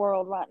in this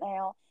world right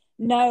now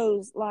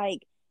knows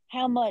like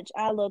how much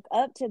I look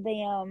up to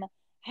them,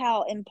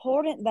 how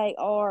important they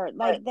are.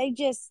 Like, they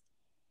just,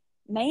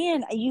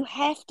 man, you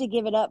have to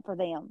give it up for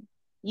them.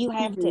 You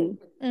have to.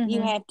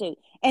 You have to.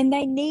 And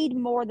they need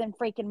more than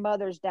freaking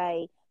Mother's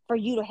Day for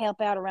you to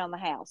help out around the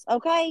house.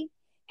 Okay?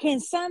 Can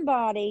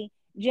somebody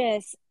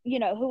just,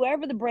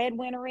 whoever the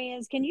breadwinner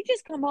is, can you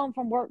just come home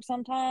from work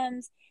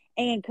sometimes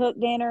and cook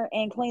dinner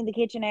and clean the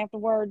kitchen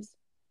afterwards?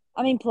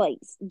 I mean,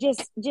 please,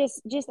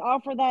 just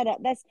offer that up.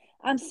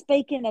 I'm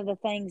speaking of the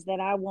things that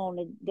I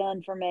wanted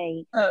done for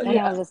me when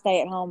I was a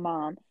stay-at-home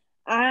mom.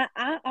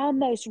 I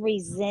almost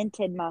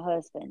resented my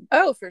husband.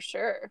 Oh, for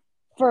sure.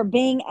 For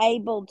being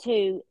able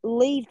to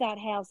leave that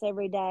house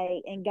every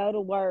day and go to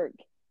work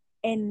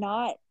and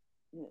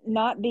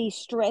not be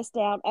stressed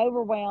out,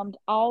 overwhelmed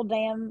all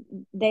damn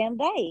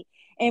day.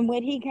 And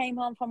when he came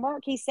home from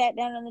work, he sat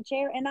down in the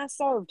chair and I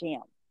served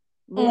him.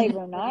 Believe it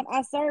or not,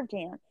 I served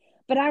him.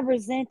 But I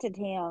resented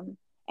him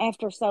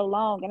after so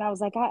long, and I was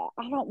like, I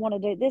don't want to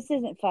do this.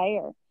 Isn't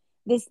fair.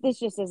 This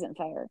just isn't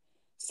fair.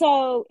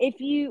 So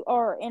if you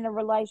are in a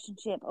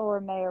relationship or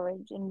a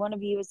marriage and one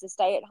of you is a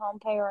stay-at-home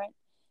parent,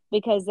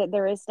 because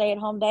there is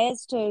stay-at-home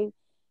dads too,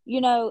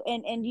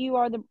 and you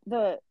are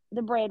the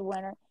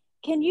breadwinner,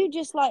 can you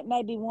just like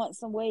maybe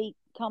once a week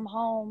come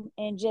home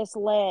and just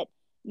let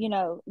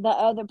the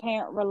other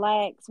parent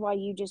relax while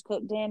you just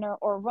cook dinner,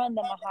 or run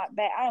them a hot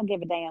bath? I don't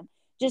give a damn.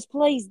 Just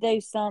please do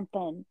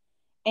something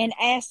and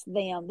ask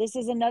them. This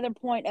is another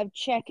point of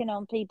checking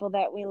on people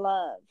that we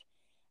love.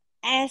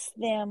 Ask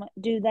them,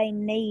 do they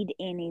need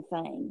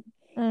anything?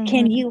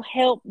 Can you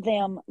help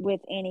them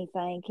with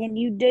anything? Can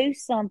you do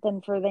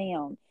something for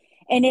them?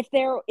 And if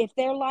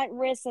they're like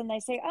Rissa and they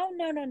say, oh,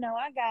 no,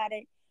 I got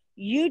it,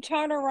 you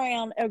turn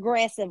around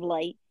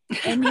aggressively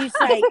and you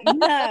say,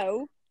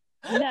 no,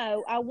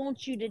 I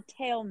want you to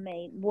tell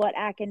me what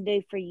I can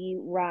do for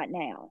you right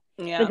now.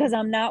 Yeah. Because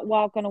I'm not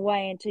walking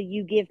away until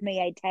you give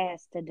me a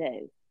task to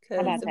do.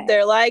 Because if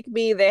they're like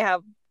me,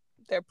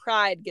 their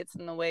pride gets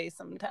in the way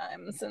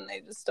sometimes and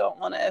they just don't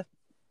want to.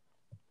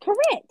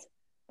 Correct.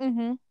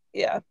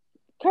 Yeah.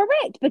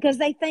 Correct. Because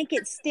they think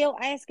it's still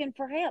asking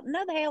for help.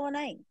 No, the hell it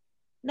ain't.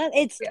 No,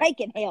 it's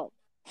taking help.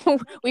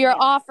 We are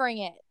offering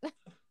it.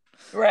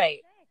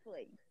 Right.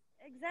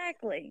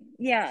 Exactly.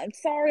 Yeah. I'm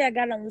sorry I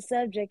got on the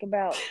subject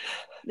about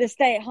the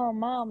stay-at-home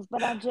moms,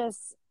 but I do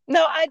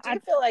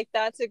feel like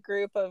that's a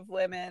group of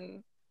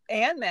women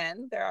and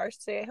men. There are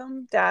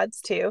stay-at-home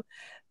dads too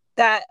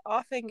that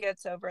often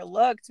gets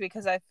overlooked,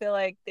 because I feel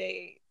like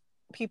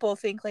people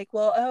think like,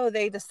 well, oh,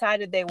 they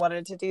decided they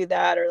wanted to do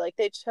that, or like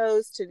they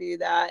chose to do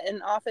that.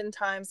 And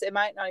oftentimes it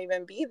might not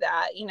even be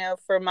that.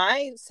 For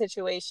my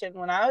situation,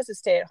 when I was a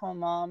stay-at-home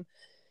mom,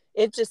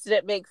 it just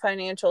didn't make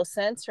financial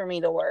sense for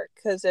me to work,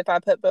 because if I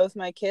put both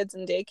my kids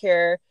in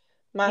daycare,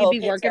 you'd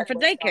be working for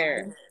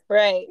daycare. Gone.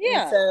 Right.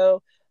 Yeah. And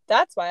so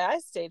that's why I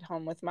stayed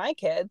home with my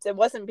kids. It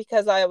wasn't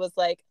because I was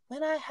like,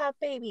 when I have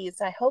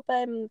babies, I hope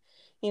I'm,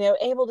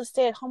 able to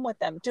stay at home with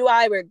them. Do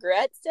I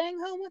regret staying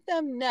home with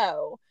them?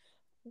 No.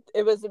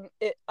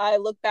 I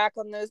look back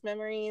on those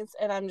memories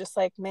and I'm just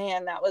like,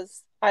 man,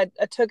 I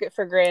took it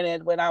for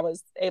granted when I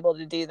was able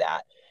to do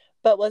that.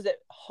 But was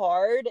it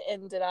hard?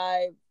 And did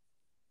I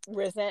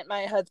resent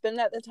my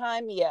husband at the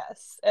time?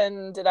 Yes.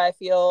 And did I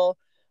feel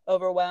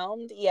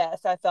overwhelmed?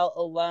 Yes. I felt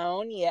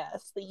alone.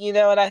 Yes.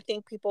 And I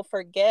think people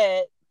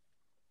forget,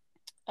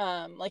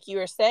 like you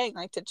were saying,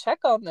 like to check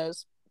on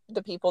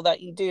the people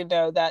that you do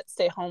know that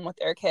stay home with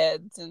their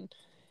kids. And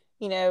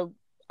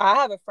I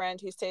have a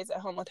friend who stays at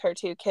home with her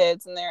 2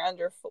 kids, and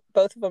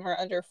both of them are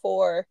under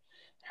 4.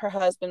 Her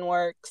husband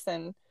works,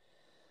 and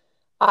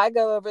I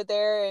go over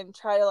there and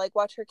try to like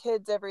watch her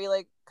kids every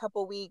like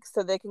couple weeks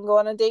so they can go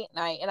on a date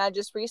night. And I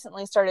just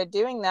recently started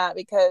doing that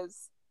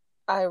because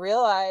I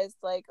realized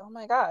like, oh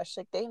my gosh,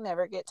 like they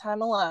never get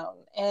time alone.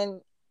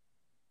 And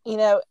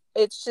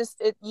it's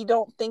just you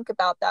don't think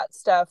about that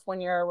stuff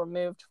when you're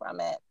removed from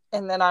it.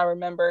 And then I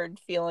remembered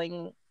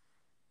feeling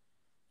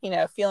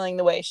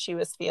the way she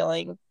was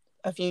feeling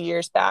a few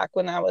years back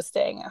when I was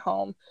staying at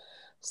home.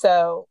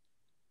 So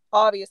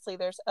obviously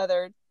there's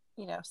other,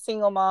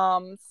 single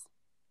moms,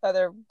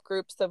 other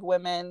groups of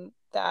women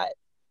that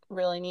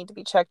really need to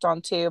be checked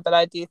on too. But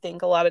I do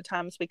think a lot of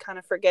times we kind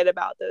of forget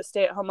about those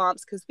stay-at-home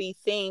moms because we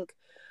think,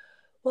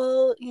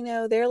 well,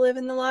 they're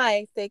living the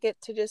life. They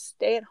get to just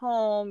stay at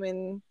home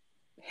and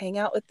hang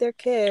out with their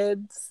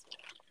kids.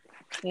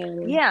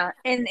 Yeah,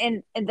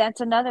 and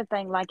that's another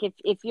thing. Like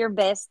if your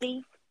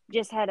bestie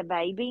just had a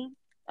baby,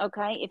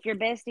 okay? If your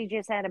bestie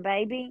just had a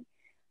baby,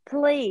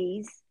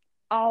 please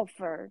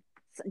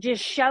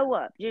just show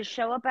up. Just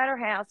show up at her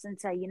house and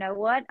say, you know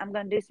what? I'm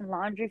going to do some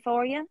laundry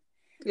for you.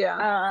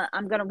 Yeah.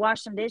 I'm going to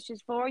wash some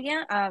dishes for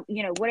you.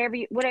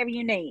 Whatever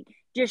you need.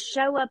 Just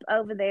show up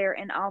over there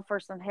and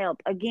offer some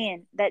help.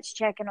 Again, that's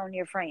checking on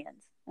your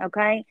friends,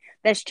 okay?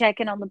 That's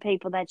checking on the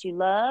people that you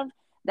love.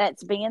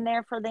 That's being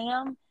there for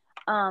them.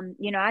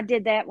 I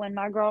did that when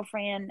my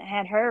girlfriend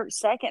had her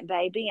second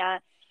baby.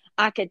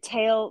 I could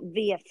tell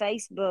via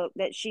Facebook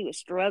that she was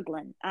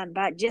struggling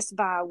by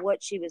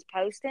what she was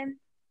posting.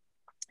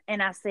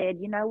 And I said,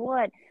 you know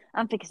what?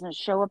 I'm fixing to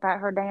show up at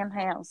her damn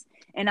house,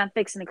 and I'm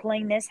fixing to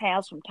clean this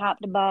house from top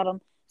to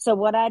bottom. So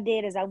what I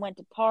did is I went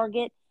to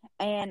Target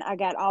and I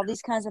got all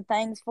these kinds of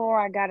things for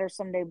her. I got her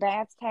some new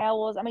bath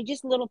towels. I mean,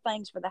 just little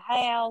things for the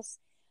house.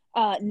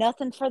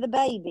 Nothing for the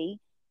baby.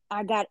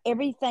 I got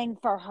everything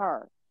for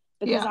her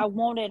because Yeah. I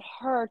wanted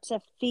her to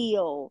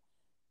feel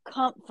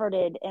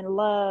comforted and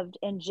loved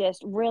and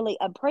just really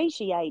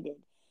appreciated.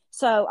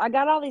 So I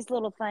got all these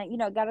little things,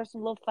 got her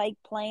some little fake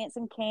plants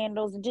and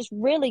candles and just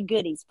really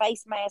goodies,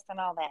 face masks and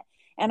all that.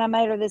 And I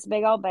made her this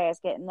big old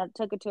basket and I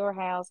took it to her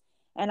house.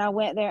 And I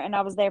went there and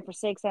I was there for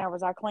 6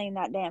 hours. I cleaned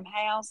that damn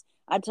house.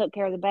 I took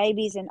care of the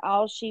babies, and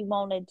all she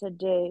wanted to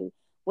do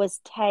was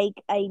take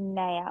a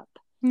nap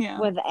Yeah.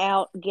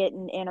 without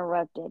getting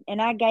interrupted.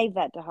 And I gave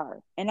that to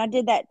her. And I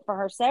did that for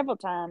her several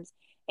times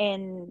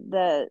in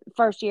the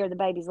first year of the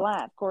baby's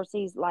life. Of course,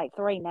 he's like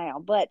 3 now.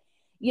 But,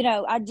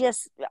 I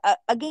just,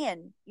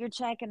 again, you're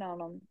checking on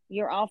them.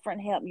 You're offering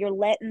help. You're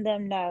letting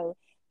them know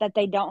that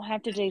they don't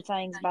have to do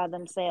things by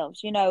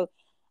themselves.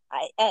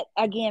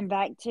 Again,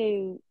 back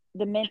to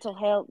the mental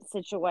health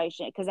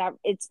situation, because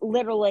it's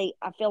literally,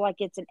 I feel like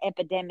it's an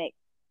epidemic,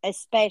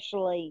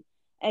 especially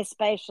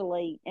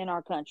in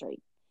our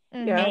country.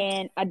 Yeah.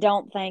 And I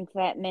don't think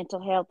that mental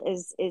health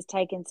is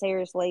taken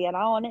seriously at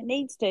all, and it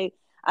needs to.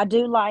 I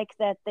do like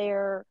that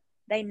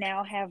they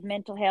now have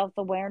Mental Health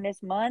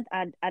Awareness Month.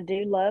 I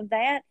do love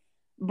that,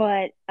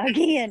 but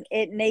again,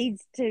 it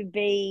needs to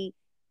be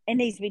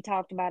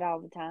talked about all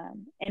the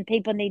time, and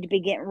people need to be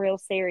getting real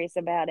serious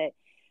about it,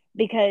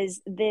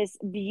 because this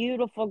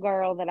beautiful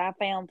girl that I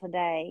found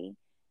today,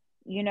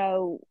 you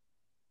know,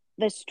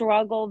 the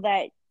struggle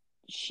that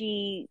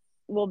she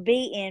will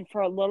be in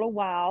for a little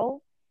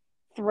while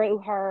through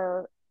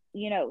her,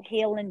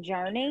 healing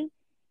journey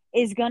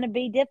is going to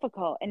be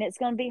difficult, and it's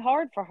going to be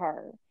hard for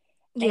her.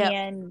 Yep.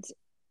 And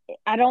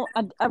I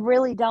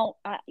really don't,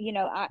 I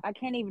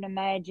can't even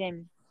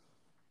imagine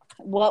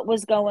what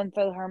was going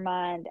through her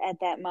mind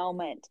at that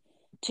moment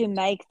to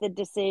make the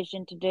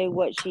decision to do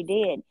what she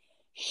did.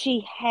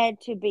 She had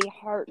to be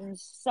hurting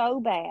so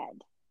bad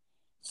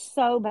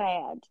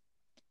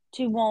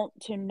to want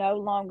to no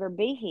longer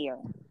be here.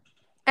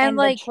 And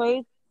The like,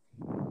 truth,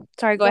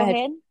 sorry, go go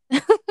ahead.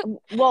 ahead.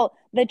 Well,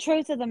 the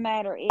truth of the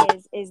matter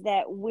is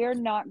that we're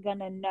not going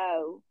to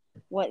know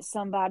what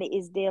somebody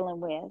is dealing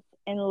with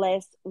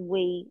unless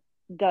we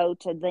go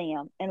to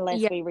them, unless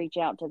Yeah. we reach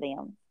out to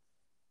them.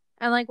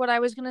 And like what I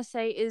was gonna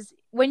say is,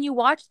 when you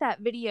watch that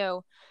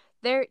video,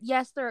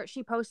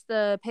 she posts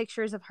the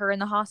pictures of her in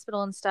the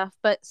hospital and stuff,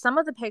 but some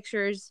of the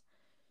pictures,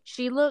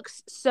 she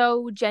looks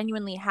so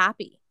genuinely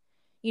happy.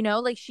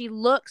 Like she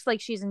looks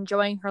like she's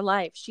enjoying her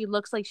life. She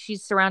looks like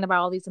she's surrounded by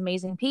all these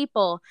amazing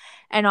people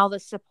and all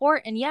this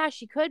support. And yeah,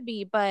 she could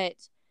be, but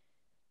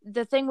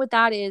the thing with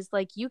that is,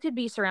 like, you could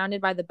be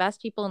surrounded by the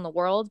best people in the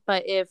world,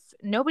 but if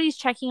nobody's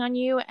checking on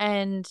you,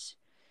 and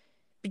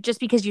just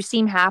because you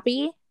seem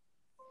happy,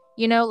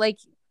 like,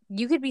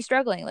 you could be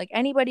struggling. Like,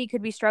 anybody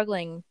could be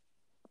struggling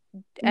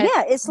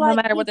Yeah, it's no like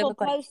matter what they people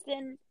look like.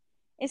 posting.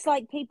 It's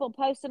like people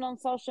posting on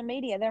social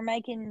media. They're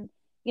making,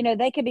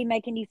 they could be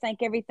making you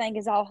think everything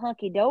is all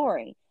hunky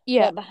dory,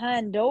 Yeah, but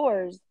behind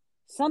doors,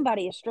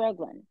 somebody is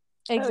struggling.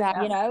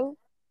 exactly.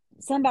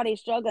 Somebody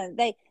is struggling.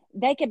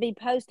 They could be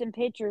posting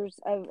pictures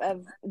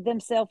of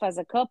themselves as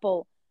a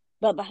couple,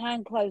 but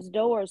behind closed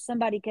doors,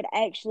 somebody could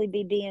actually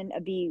be being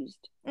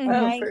abused. Mm-hmm.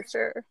 Oh, Okay, for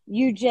sure.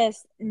 you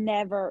just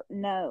never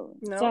know.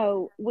 No.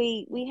 So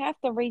we have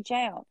to reach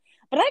out.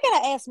 But I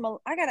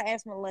gotta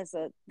ask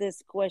Melissa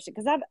this question,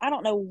 because I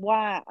don't know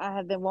why I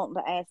have been wanting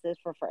to ask this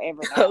for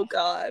forever now. Oh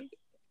God.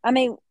 I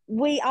mean,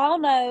 we all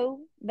know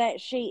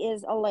that she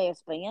is a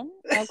lesbian,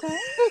 okay?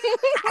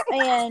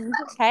 And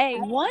Hey.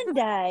 one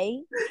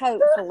day,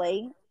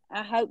 hopefully,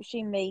 I hope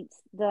she meets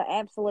the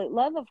absolute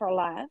love of her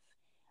life.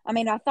 I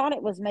mean, I thought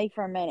it was me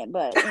for a minute,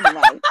 but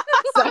anyway.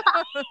 So,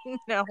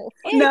 No.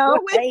 No,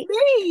 anyway,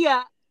 it's me.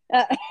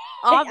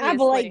 I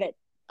believe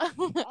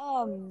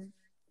Obviously.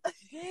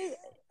 it.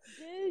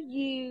 Do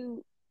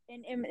you,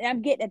 and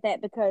I'm getting at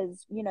that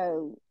because,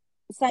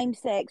 same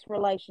sex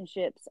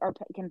relationships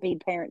can be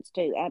parents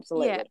too,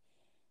 absolutely. Yeah.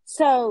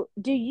 So,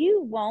 do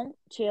you want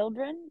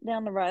children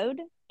down the road?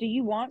 Do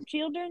you want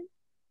children?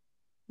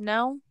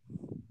 No.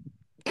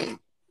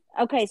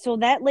 Okay, so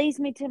that leads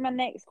me to my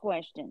next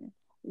question.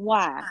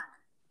 Why?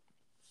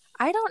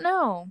 I don't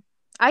know.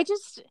 I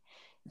just,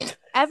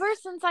 ever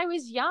since I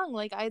was young,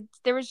 like,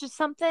 there was just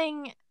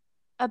something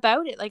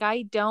about it. Like,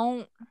 I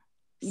don't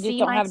You just see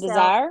don't have a myself.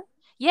 desire?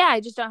 Yeah,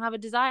 I just don't have a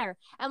desire.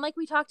 And like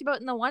we talked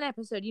about in the one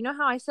episode, you know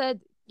how I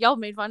said, y'all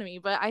made fun of me,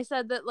 but I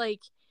said that,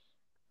 like,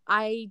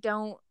 I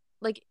don't,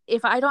 like,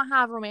 if I don't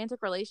have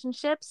romantic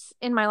relationships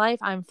in my life,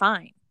 I'm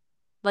fine.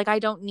 Like, I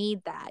don't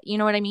need that. You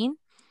know what I mean?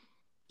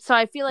 So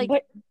I feel like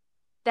But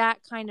that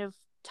kind of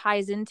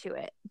ties into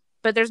it.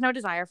 But there's no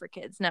desire for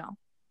kids, no.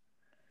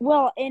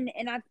 well, and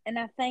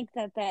I think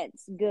that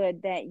that's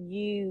good that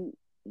you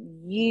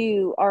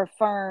are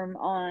firm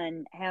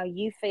on how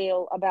you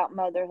feel about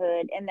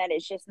motherhood, and that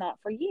it's just not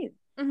for you.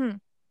 Mm-hmm.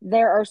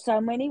 there are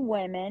so many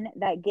women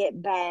that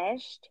get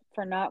bashed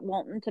for not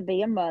wanting to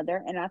be a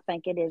mother, and I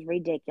think it is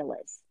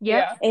ridiculous.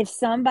 Yep. Yeah. If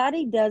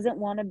somebody doesn't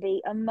want to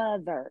be a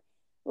mother,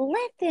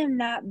 let them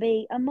not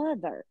be a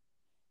mother.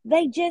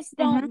 They just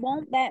don't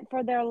want that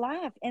for their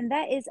life, and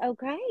that is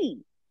okay.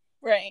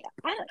 Right.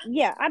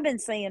 I've been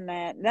seeing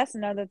that. That's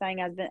another thing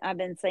I've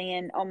been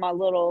seeing on my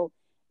little,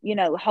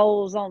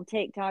 holes on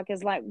TikTok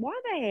is like, why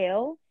the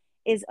hell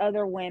is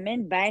other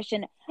women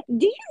bashing?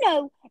 Do you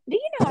know? Do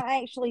you know?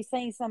 I actually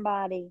seen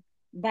somebody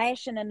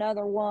bashing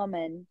another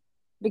woman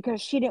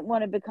because she didn't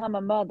want to become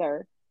a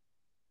mother,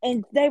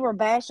 and they were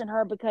bashing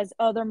her because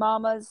other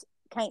mamas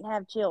can't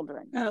have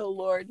children. Oh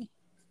Lord.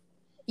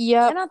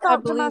 Yep. And I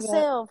thought to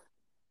myself,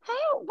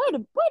 how? Wait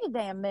a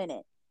damn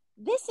minute.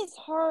 This is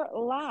her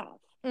life.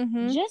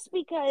 Just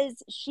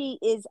because she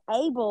is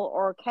able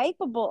or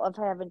capable of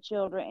having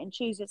children and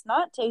chooses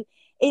not to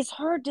is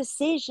her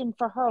decision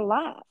for her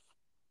life.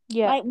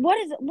 Yeah. Like, what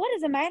is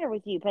the matter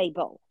with you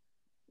people?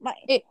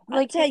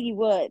 I tell you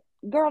what,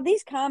 girl,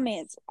 these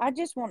comments, I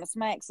just want to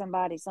smack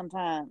somebody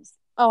sometimes.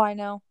 Oh, I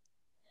know.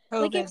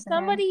 Like, COVID, if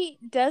somebody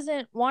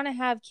doesn't want to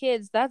have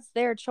kids, that's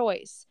their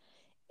choice.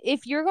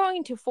 If you're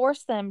going to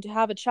force them to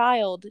have a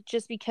child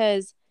just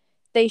because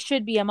they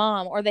should be a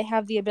mom or they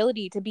have the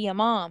ability to be a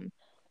mom,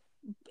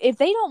 if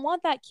they don't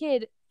want that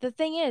kid, the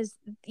thing is,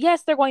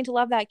 yes, they're going to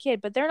love that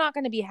kid, but they're not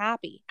going to be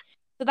happy.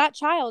 So that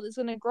child is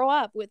going to grow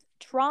up with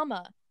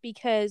trauma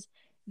because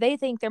they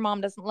think their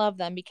mom doesn't love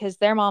them because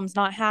their mom's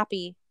not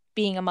happy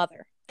being a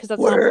mother. Because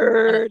that's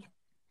Word. Not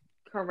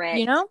correct.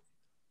 You know?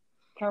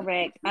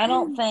 Correct. I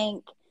don't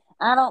think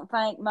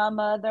my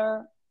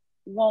mother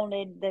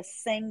wanted the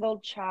single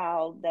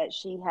child that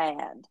she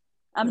had.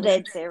 I'm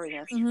dead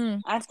serious.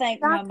 I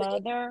think my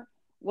mother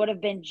would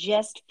have been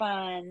just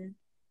fine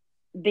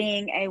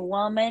being a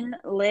woman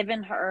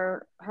living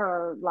her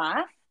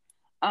life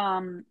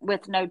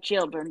with no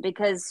children,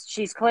 because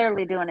she's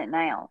clearly doing it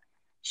now.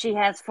 She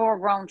has 4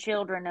 grown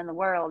children in the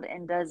world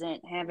and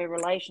doesn't have a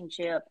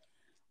relationship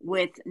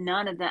with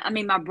none of them. I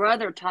mean, my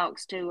brother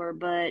talks to her,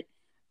 but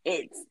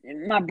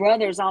my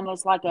brother's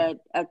almost like a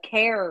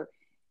caregiver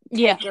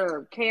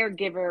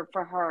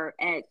for her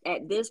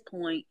at this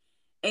point,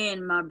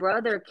 and my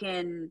brother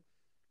can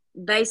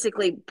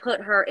basically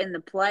put her in the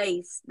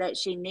place that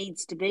she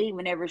needs to be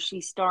whenever she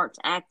starts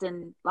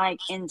acting like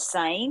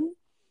insane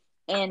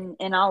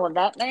and all of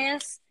that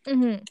mess.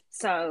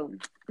 So,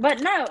 but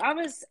no, I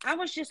was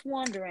just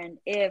wondering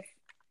if,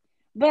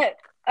 but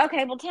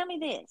okay, well, tell me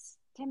this.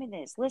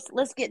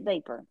 Let's get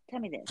deeper. Tell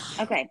me this.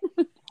 Okay.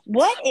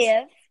 What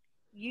if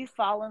you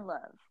fall in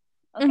love?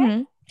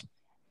 Okay.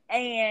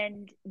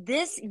 And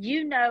this,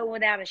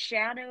 without a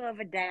shadow of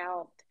a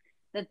doubt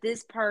that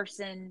this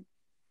person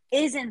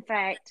is in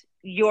fact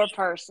your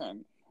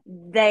person.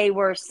 They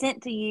were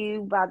sent to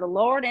you by the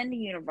Lord and the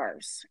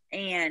universe,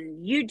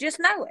 and you just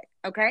know it.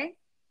 Okay.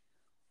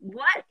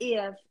 What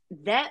if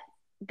that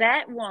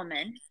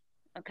woman,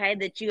 okay,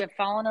 that you have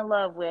fallen in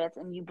love with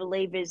and you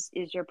believe is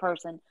your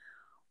person,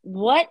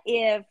 what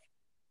if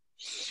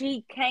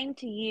she came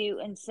to you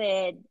and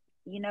said,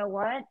 you know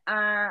what,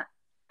 I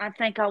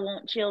think I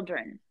want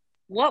children?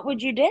 What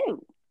would you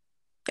do?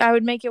 I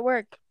would make it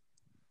work.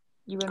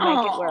 You would make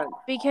it work.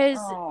 Because,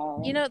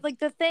 like,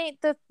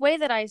 the way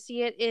that I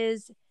see it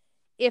is,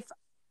 if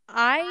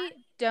I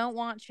don't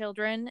want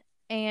children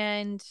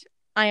and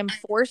I am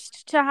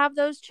forced to have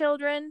those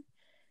children,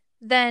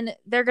 then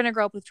they're going to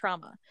grow up with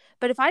trauma.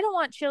 But if I don't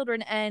want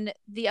children and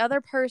the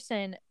other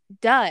person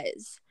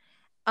does,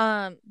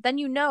 then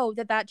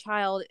that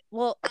child,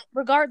 well,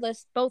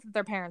 regardless, both of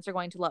their parents are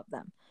going to love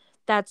them.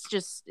 That's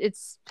just,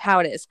 it's how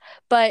it is.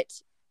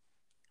 But,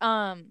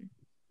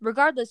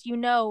 regardless,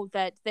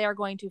 that they are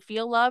going to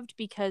feel loved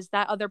because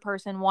that other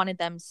person wanted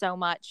them so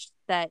much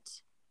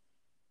that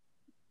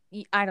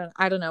I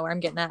don't know where I'm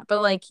getting at,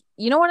 but, like,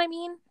 you know what I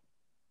mean?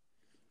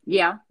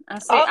 Yeah, I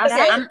see.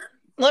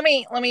 Let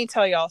me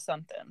tell y'all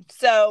something.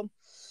 So,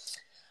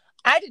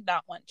 I did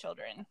not want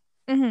children.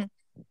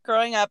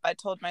 Growing up, I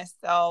told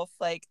myself,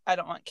 like, I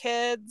don't want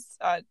kids.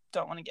 I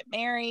don't want to get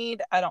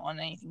married. I don't want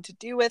anything to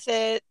do with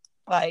it.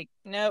 Like,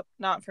 nope,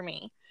 not for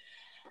me.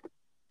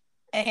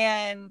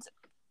 And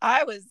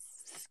I was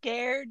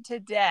scared to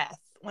death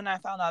when I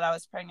found out I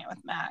was pregnant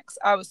with Max.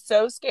 I was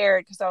so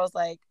scared because I was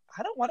like,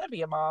 I don't want to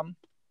be a mom.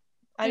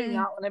 I do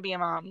not want to be a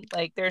mom.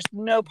 Like, there's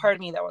no part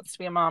of me that wants to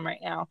be a mom right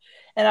now.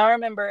 And I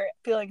remember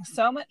feeling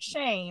so much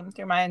shame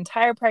through my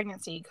entire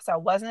pregnancy because I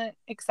wasn't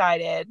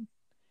excited.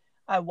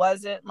 I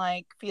wasn't,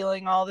 like,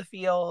 feeling all the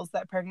feels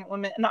that pregnant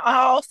women. And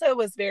I also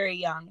was very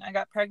young. I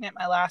got pregnant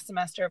my last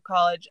semester of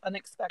college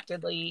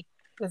unexpectedly.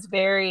 It was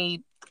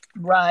very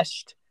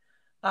rushed.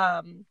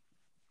 But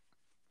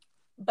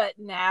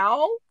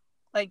now,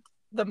 like,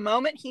 the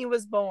moment he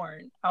was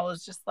born, I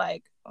was just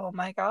like, oh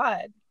my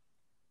God,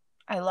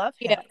 I love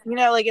him.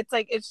 Yeah.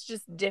 Like, it's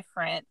just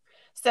different.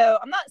 So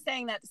I'm not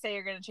saying that to say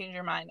you're going to change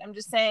your mind. I'm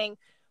just saying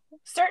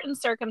certain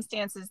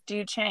circumstances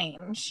do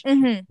change.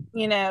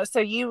 So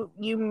you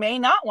may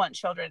not want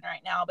children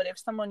right now, but if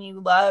someone you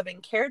love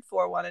and cared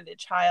for wanted a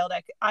child,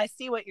 I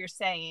see what you're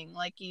saying.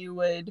 Like, you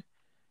would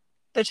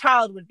the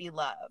child would be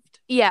loved.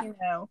 Yeah. You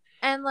know?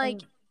 And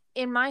like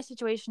in my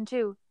situation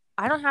too,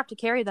 I don't have to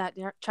carry that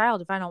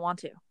child if I don't want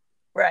to.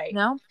 Right. You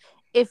know?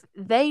 If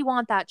they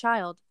want that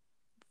child,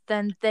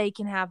 then they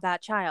can have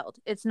that child.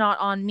 It's not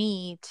on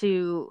me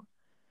to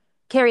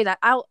carry that.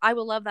 I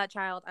will love that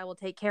child. I will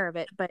take care of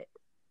it, but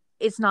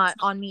it's not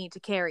on me to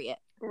carry it.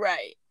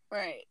 Right.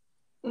 Right.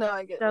 No,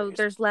 I get it. So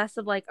there's less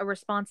of like a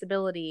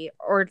responsibility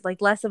or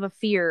like less of a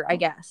fear, I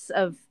guess,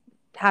 of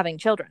having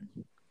children.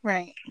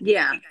 Right.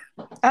 Yeah.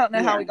 I don't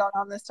know how we got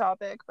on this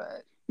topic,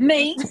 but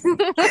Me.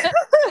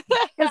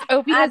 Because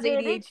Opie has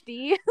did it.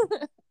 ADHD.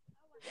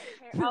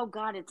 Oh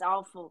God, it's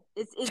awful.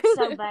 It's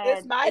so bad.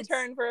 It's my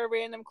turn for a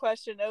random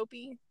question,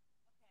 Opie.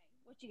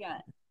 What you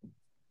got?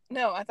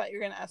 No, I thought you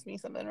were gonna ask me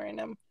something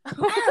random.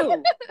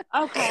 Oh,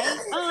 okay.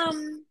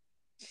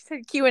 She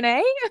said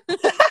Q&A.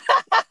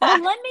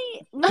 Well, let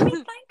me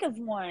think of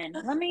one.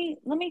 Let me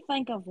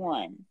think of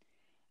one.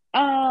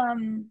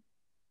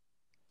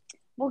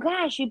 Well,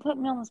 gosh, you put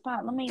me on the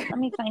spot. Let me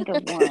think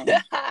of one.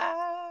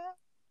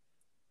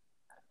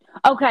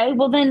 Okay,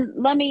 well then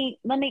let me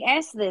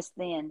ask this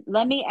then.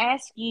 Let me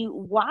ask you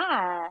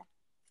why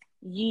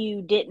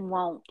you didn't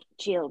want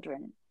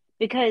children.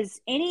 Because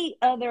any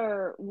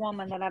other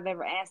woman that I've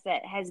ever asked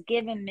that has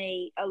given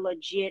me a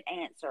legit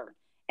answer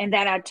and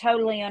that I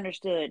totally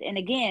understood. And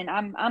again,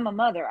 I'm a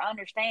mother. I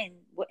understand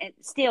and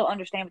still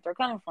understand what they're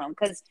coming from.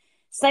 Because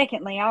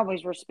secondly, I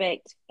always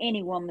respect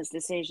any woman's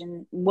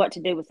decision what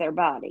to do with their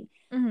body.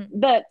 Mm-hmm.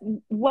 But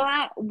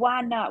why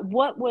not?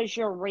 What was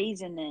your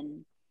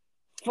reasoning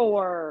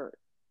for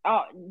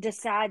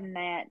deciding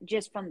that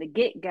just from the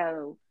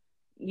get-go?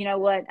 You know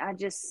what, I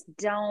just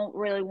don't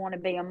really want to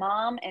be a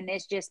mom, and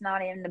it's just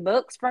not in the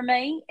books for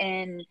me,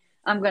 and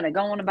I'm going to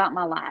go on about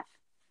my life.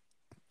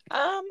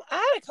 I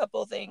had a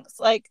couple things.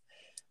 Like,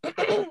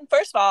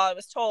 first of all, I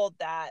was told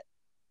that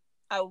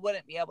I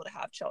wouldn't be able to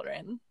have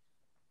children.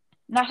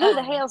 Now, who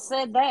the hell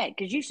said that?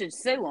 Because you should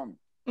sue them.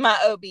 My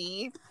OB.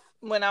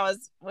 When I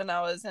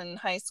was in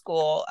high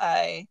school,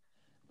 I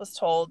was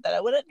told that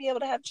I wouldn't be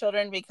able to have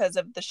children because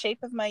of the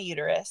shape of my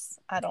uterus.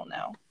 I don't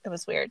know. It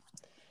was weird.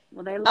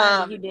 Well, they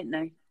lied to you, didn't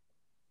they?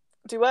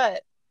 Do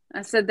what?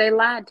 I said they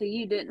lied to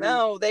you, didn't they?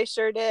 No, they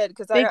sure did,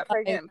 because I got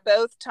pregnant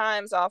both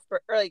times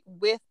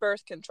with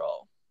birth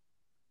control.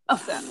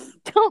 So.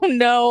 Oh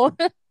no.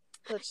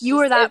 You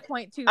were that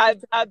 0.2%.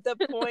 I'm the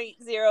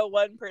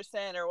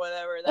 0.01% or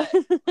whatever that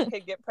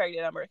could get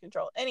pregnant on birth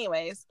control.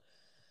 Anyways,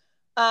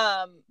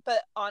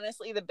 but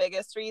honestly, the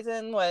biggest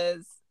reason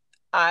was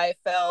I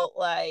felt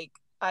like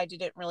I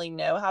didn't really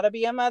know how to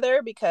be a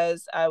mother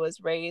because I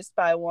was raised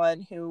by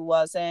one who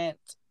wasn't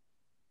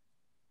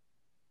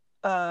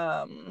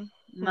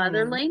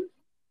motherly.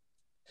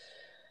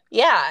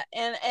 Yeah,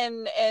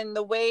 and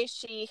the way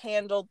she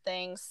handled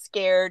things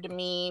scared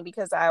me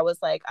because I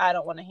was like, I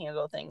don't want to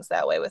handle things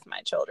that way with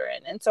my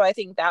children. And so I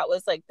think that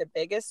was like the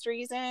biggest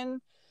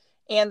reason.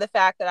 And the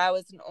fact that I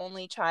was an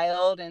only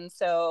child, and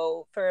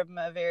so from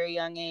a very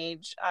young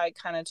age I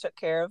kind of took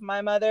care of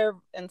my mother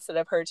instead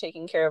of her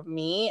taking care of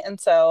me. And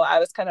so I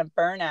was kind of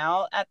burnt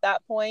out at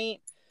that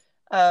point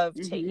of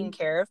taking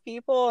care of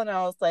people, and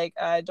I was like,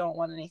 I don't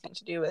want anything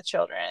to do with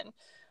children.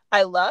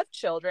 I love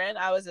children.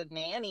 I was a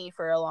nanny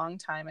for a long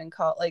time and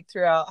like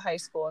throughout high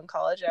school and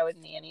college I would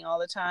nanny all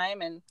the time,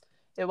 and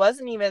it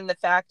wasn't even the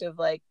fact of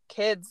like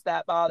kids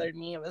that bothered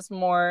me. It was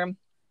more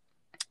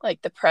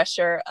like the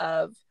pressure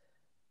of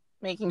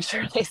making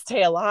sure they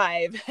stay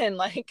alive and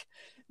like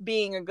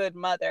being a good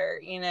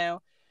mother, you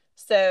know.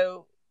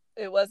 So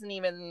it wasn't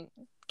even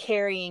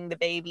carrying the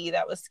baby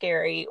that was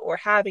scary or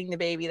having the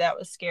baby that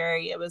was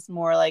scary. It was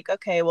more like,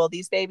 okay, well,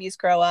 these babies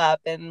grow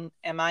up, and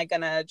am I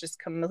gonna just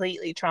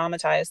completely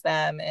traumatize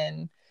them?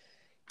 And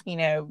you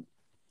know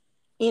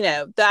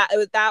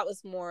that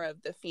was more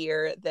of the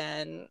fear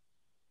than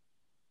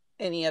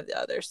any of the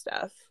other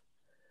stuff.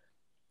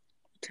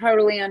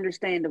 Totally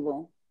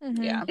understandable.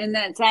 Mm-hmm. Yeah. And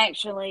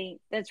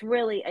that's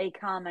really a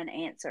common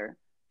answer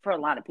for a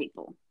lot of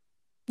people.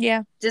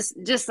 Yeah. Just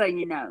so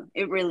you know,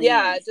 it really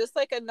is. Just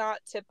like a not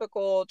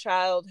typical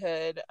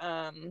childhood.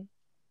 And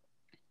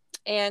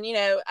you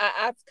know,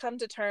 I've come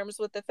to terms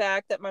with the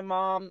fact that my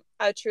mom,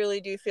 I truly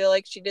do feel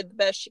like she did the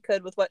best she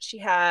could with what she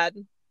had,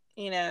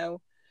 you know.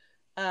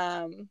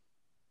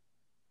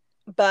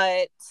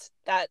 But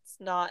that's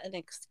not an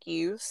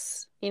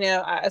excuse. You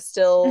know, I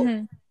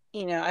still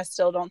you know, I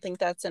still don't think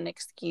that's an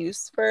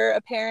excuse for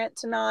a parent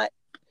to not,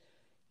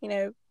 you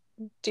know,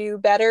 do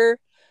better.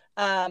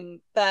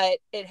 But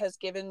it has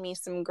given me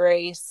some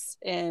grace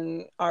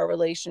in our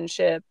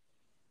relationship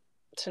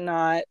to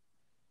not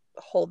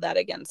hold that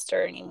against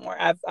her anymore.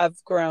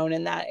 I've grown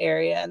in that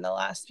area in the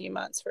last few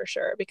months for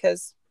sure,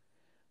 because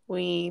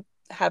we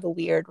have a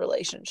weird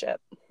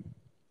relationship.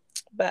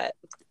 But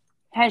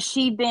has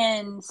she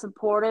been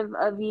supportive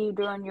of you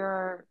during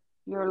your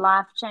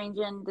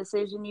life-changing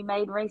decision you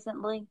made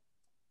recently?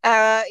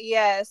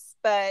 Yes,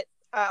 but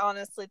I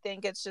honestly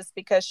think it's just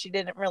because she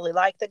didn't really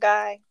like the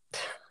guy.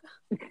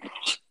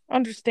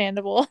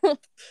 Understandable.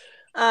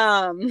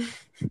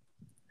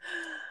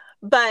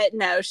 But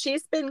no,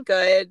 she's been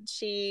good.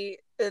 She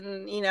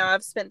and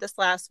I've spent this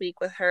last week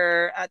with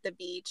her at the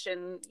beach,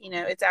 and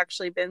it's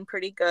actually been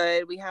pretty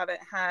good. We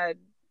haven't had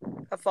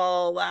a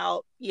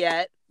fallout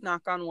yet,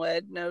 knock on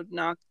wood. No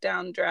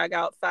knockdown drag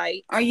out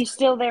fight. Are you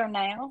still there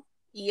now?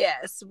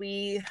 Yes,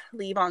 we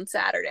leave on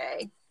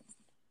Saturday.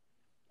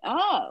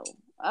 Oh,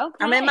 okay.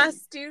 I'm in my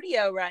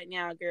studio right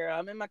now, girl.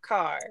 I'm in my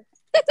car.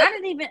 I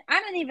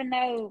didn't even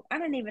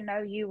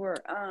know you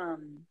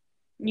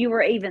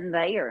were even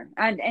there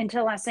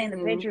until I seen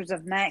the pictures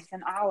of Max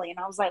and Ollie, and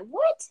I was like,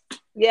 what?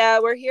 Yeah,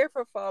 we're here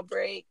for fall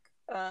break.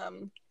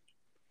 And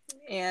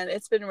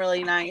it's been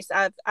really nice.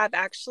 I've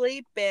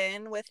actually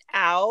been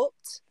without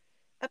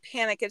a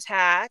panic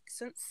attack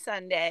since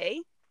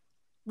Sunday.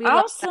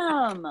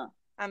 Awesome.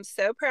 I'm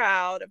so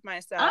proud of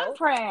myself. I'm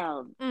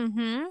proud.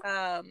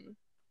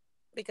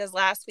 Because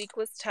last week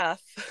was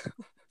tough.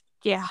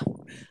 Yeah.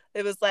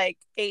 It was like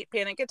 8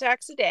 panic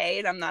attacks a day,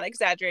 and I'm not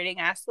exaggerating.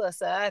 Ask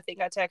Lissa. I think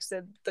I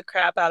texted the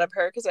crap out of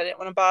her because I didn't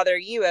want to bother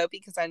you,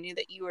 because I knew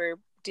that you were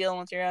dealing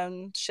with your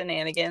own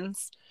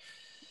shenanigans.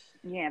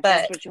 Yeah, if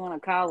that's what you want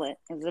to call it.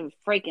 It's a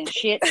freaking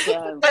shit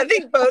show. I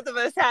think both of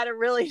us had a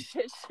really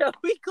shit show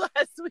week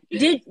last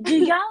week. Do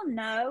y'all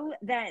know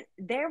that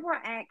there were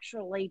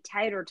actually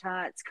tater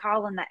tots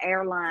calling the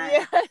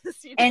airline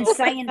and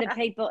saying to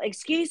people,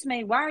 excuse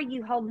me, why are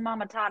you holding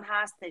Mama Todd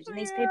hostage? And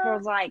these people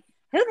are like,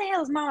 who the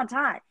hell is Mama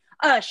Todd?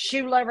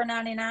 Shoe Lover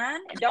 99.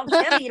 Don't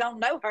tell me you don't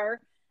know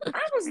her.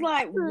 I was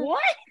like,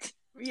 what?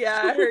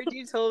 Yeah, I heard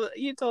you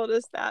told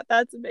us that.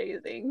 That's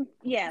amazing.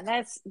 Yeah,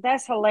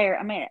 that's hilarious.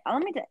 I mean,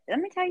 let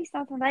me tell you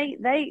something.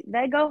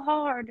 They go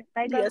hard.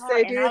 They go hard. Yes,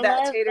 they do.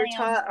 That tater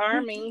tot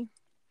army.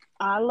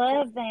 I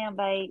love them.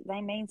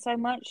 They mean so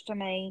much to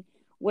me,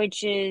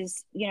 which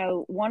is,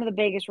 one of the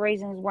biggest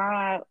reasons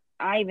why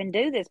I even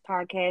do this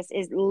podcast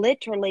is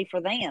literally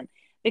for them.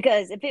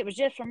 Because if it was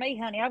just for me,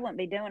 honey, I wouldn't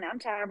be doing it. I'm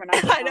tired when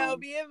I know,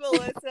 me and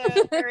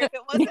Melissa, or if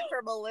it wasn't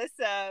for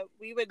Melissa,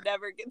 we would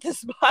never get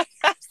this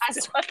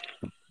podcast.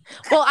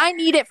 Well, I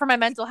need it for my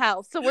mental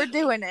health, so we're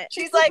doing it.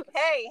 She's like,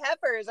 hey,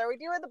 heifers, are we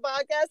doing the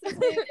podcast this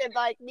week? And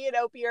like, me and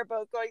Opie are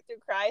both going through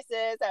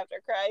crisis after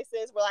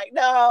crisis. We're like,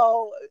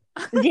 no.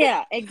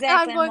 Yeah,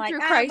 exactly. I'm going through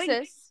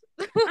crisis.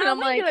 I'm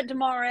like, we can do it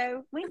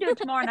tomorrow. We can do it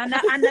tomorrow. And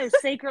I know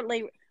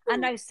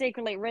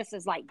secretly,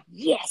 Rissa's like,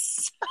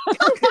 yes.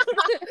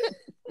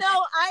 No,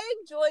 I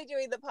enjoy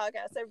doing the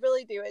podcast. I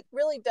really do. It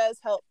really does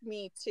help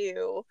me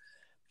too.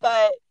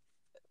 But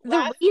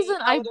the reason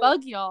I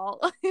bug y'all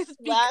is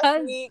because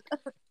last week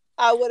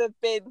I would have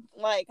been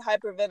like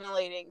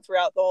hyperventilating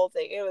throughout the whole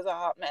thing. It was a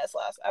hot mess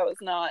I was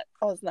not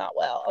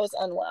well. I was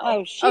unwell.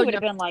 Oh, she would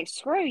have been like,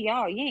 screw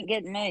y'all, you ain't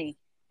getting me.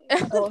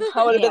 I would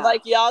have been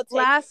like, y'all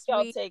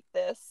take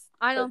this.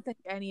 I don't think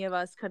any of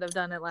us could have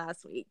done it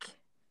last week.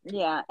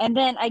 Yeah. And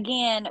then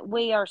again,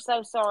 we are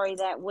so sorry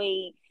that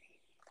we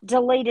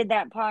deleted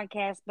that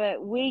podcast, but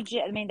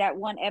that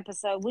one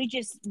episode,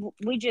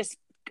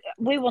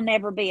 we will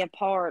never be a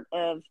part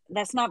of.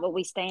 That's not what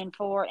we stand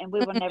for, and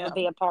we will never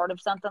be a part of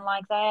something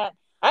like that.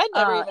 I'd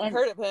never even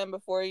heard of him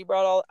before you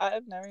brought all.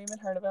 I've never even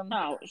heard of him.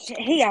 No,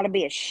 he ought to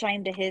be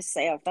ashamed of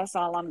himself. That's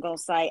all I'm gonna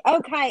say.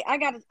 Okay, I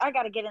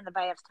gotta get in the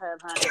bathtub,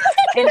 honey,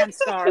 and I'm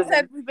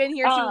starving. We've been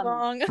here too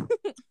long.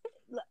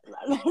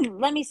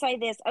 Let me say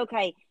this.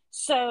 Okay,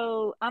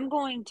 so I'm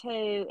going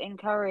to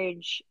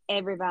encourage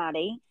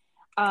everybody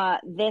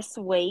this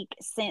week,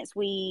 since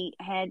we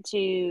had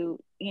to,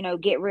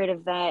 get rid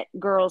of that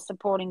Girls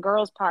Supporting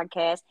Girls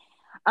podcast.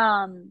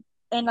 And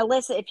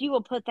Alyssa, if you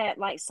will put that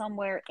like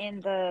somewhere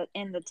in the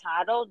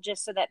title,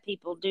 just so that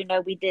people do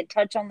know we did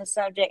touch on the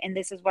subject and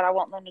this is what I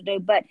want them to do.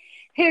 But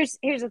here's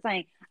the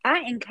thing.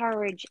 I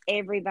encourage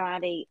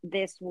everybody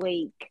this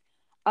week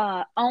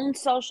on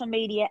social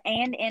media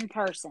and in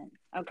person,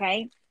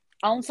 okay?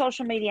 On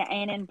social media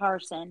and in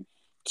person,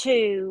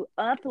 to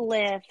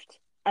uplift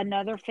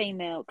another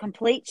female,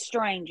 complete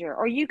stranger,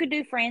 or you could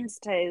do friends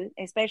too,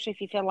 especially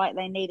if you feel like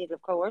they need it,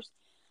 of course.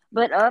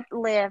 But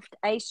uplift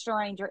a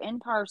stranger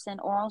in person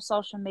or on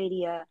social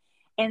media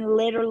and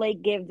literally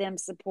give them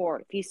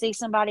support. If you see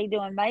somebody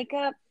doing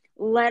makeup,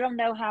 let them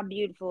know how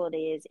beautiful it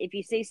is. If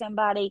you see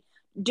somebody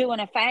doing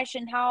a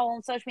fashion haul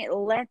on social media,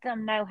 let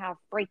them know how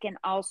freaking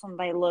awesome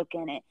they look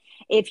in it.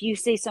 If you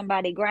see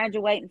somebody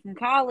graduating from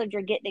college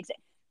or getting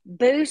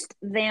boost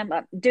them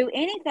up. Do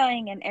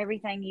anything and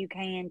everything you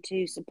can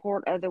to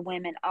support other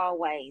women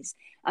always.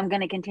 I'm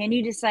going to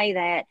continue to say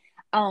that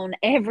on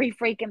every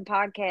freaking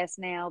podcast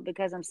now,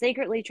 because I'm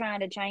secretly trying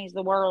to change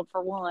the world,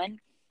 for one.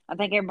 I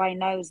think everybody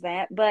knows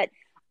that. But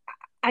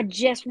I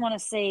just want to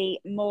see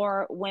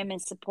more women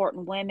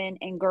supporting women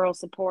and girls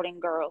supporting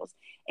girls.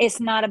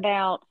 It's not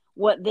about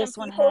what this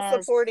one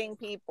has. Supporting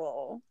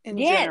people in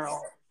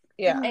general.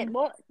 Yeah. And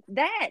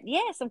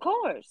yes, of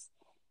course.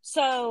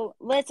 So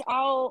let's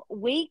all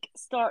week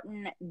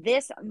starting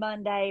this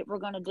Monday, we're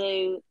going to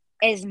do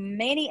as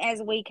many as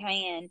we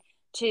can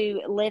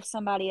to lift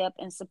somebody up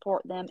and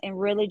support them and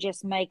really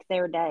just make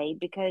their day,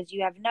 because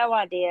you have no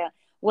idea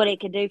what it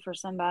could do for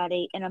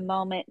somebody in a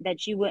moment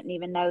that you wouldn't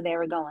even know they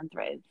were going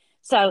through.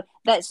 So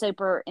that's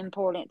super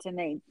important to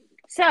me.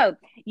 So,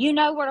 you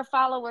know where to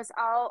follow us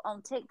all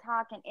on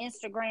TikTok and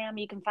Instagram.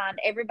 You can find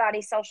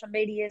everybody's social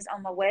medias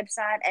on my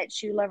website at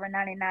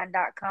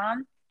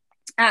shoelover99.com.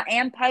 I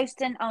am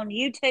posting on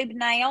YouTube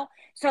now,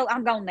 so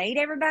I'm going to need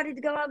everybody to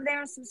go over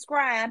there and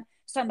subscribe.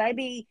 So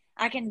maybe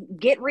I can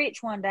get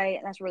rich one day.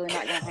 That's really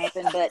not going to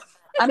happen, but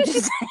I'm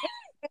just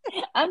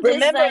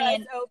Remember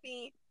saying. us,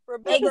 Opie.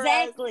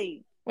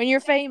 Exactly. When you're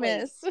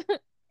famous.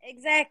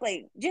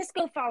 Exactly. Just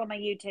go follow my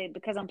YouTube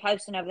because I'm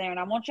posting over there and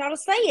I want y'all to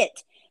see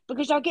it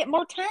because y'all get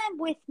more time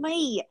with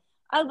me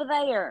over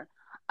there.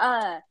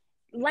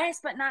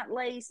 Last but not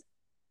least,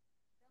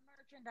 the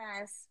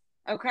merchandise.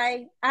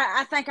 Okay.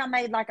 I think I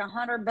made like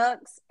 $100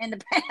 in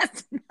the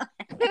past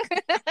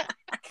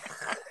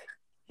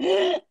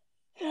month.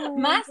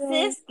 My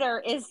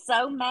sister is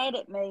so mad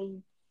at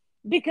me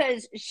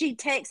because she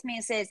texts me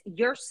and says,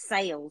 your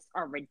sales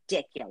are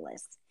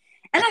ridiculous.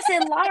 And I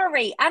said,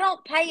 Laurie, I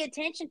don't pay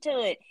attention to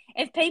it.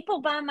 If people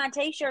buy my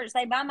t-shirts,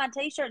 they buy my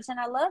t-shirts and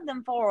I love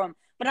them for them.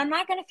 But I'm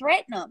not going to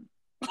threaten them.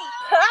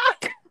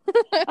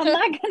 I'm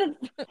not going to.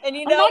 And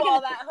you know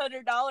all that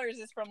 $100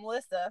 is from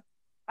Lissa.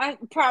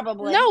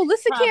 Probably. No,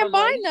 Lissa can't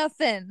buy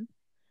nothing.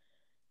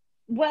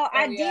 Well,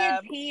 I did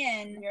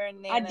pin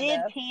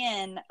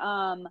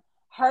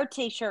her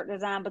t-shirt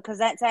design because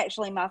that's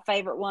actually my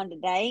favorite one to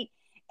date.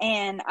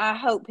 And I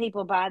hope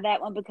people buy that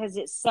one because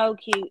it's so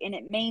cute and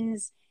it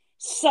means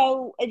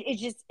so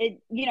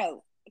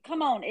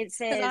come on, it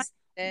says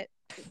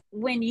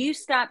when you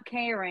stop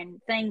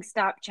caring, things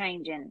stop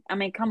changing. I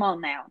mean, come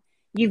on now.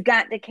 You've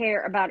got to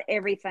care about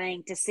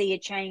everything to see a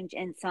change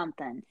in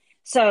something.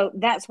 So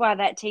that's why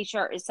that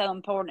t-shirt is so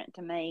important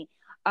to me.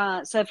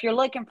 So if you're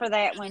looking for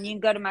that one, you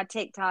can go to my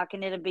TikTok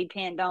and it'll be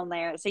pinned on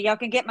there. So y'all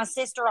can get my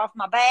sister off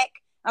my back.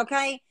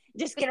 Okay.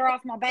 Just get her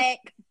off my back.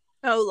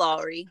 Oh,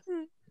 Laurie.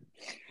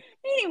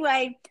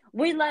 Anyway,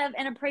 we love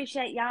and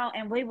appreciate y'all,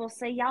 and we will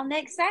see y'all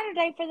next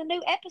Saturday for the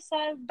new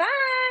episode. Bye.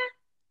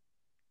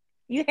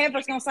 You have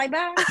us gonna say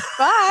bye?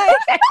 Bye.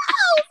 Bye.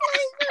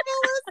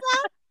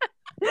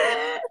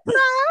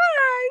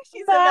 She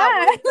said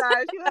that one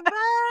time. She went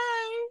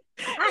bye.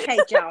 I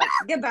hate y'all.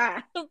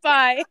 Goodbye.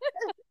 Bye.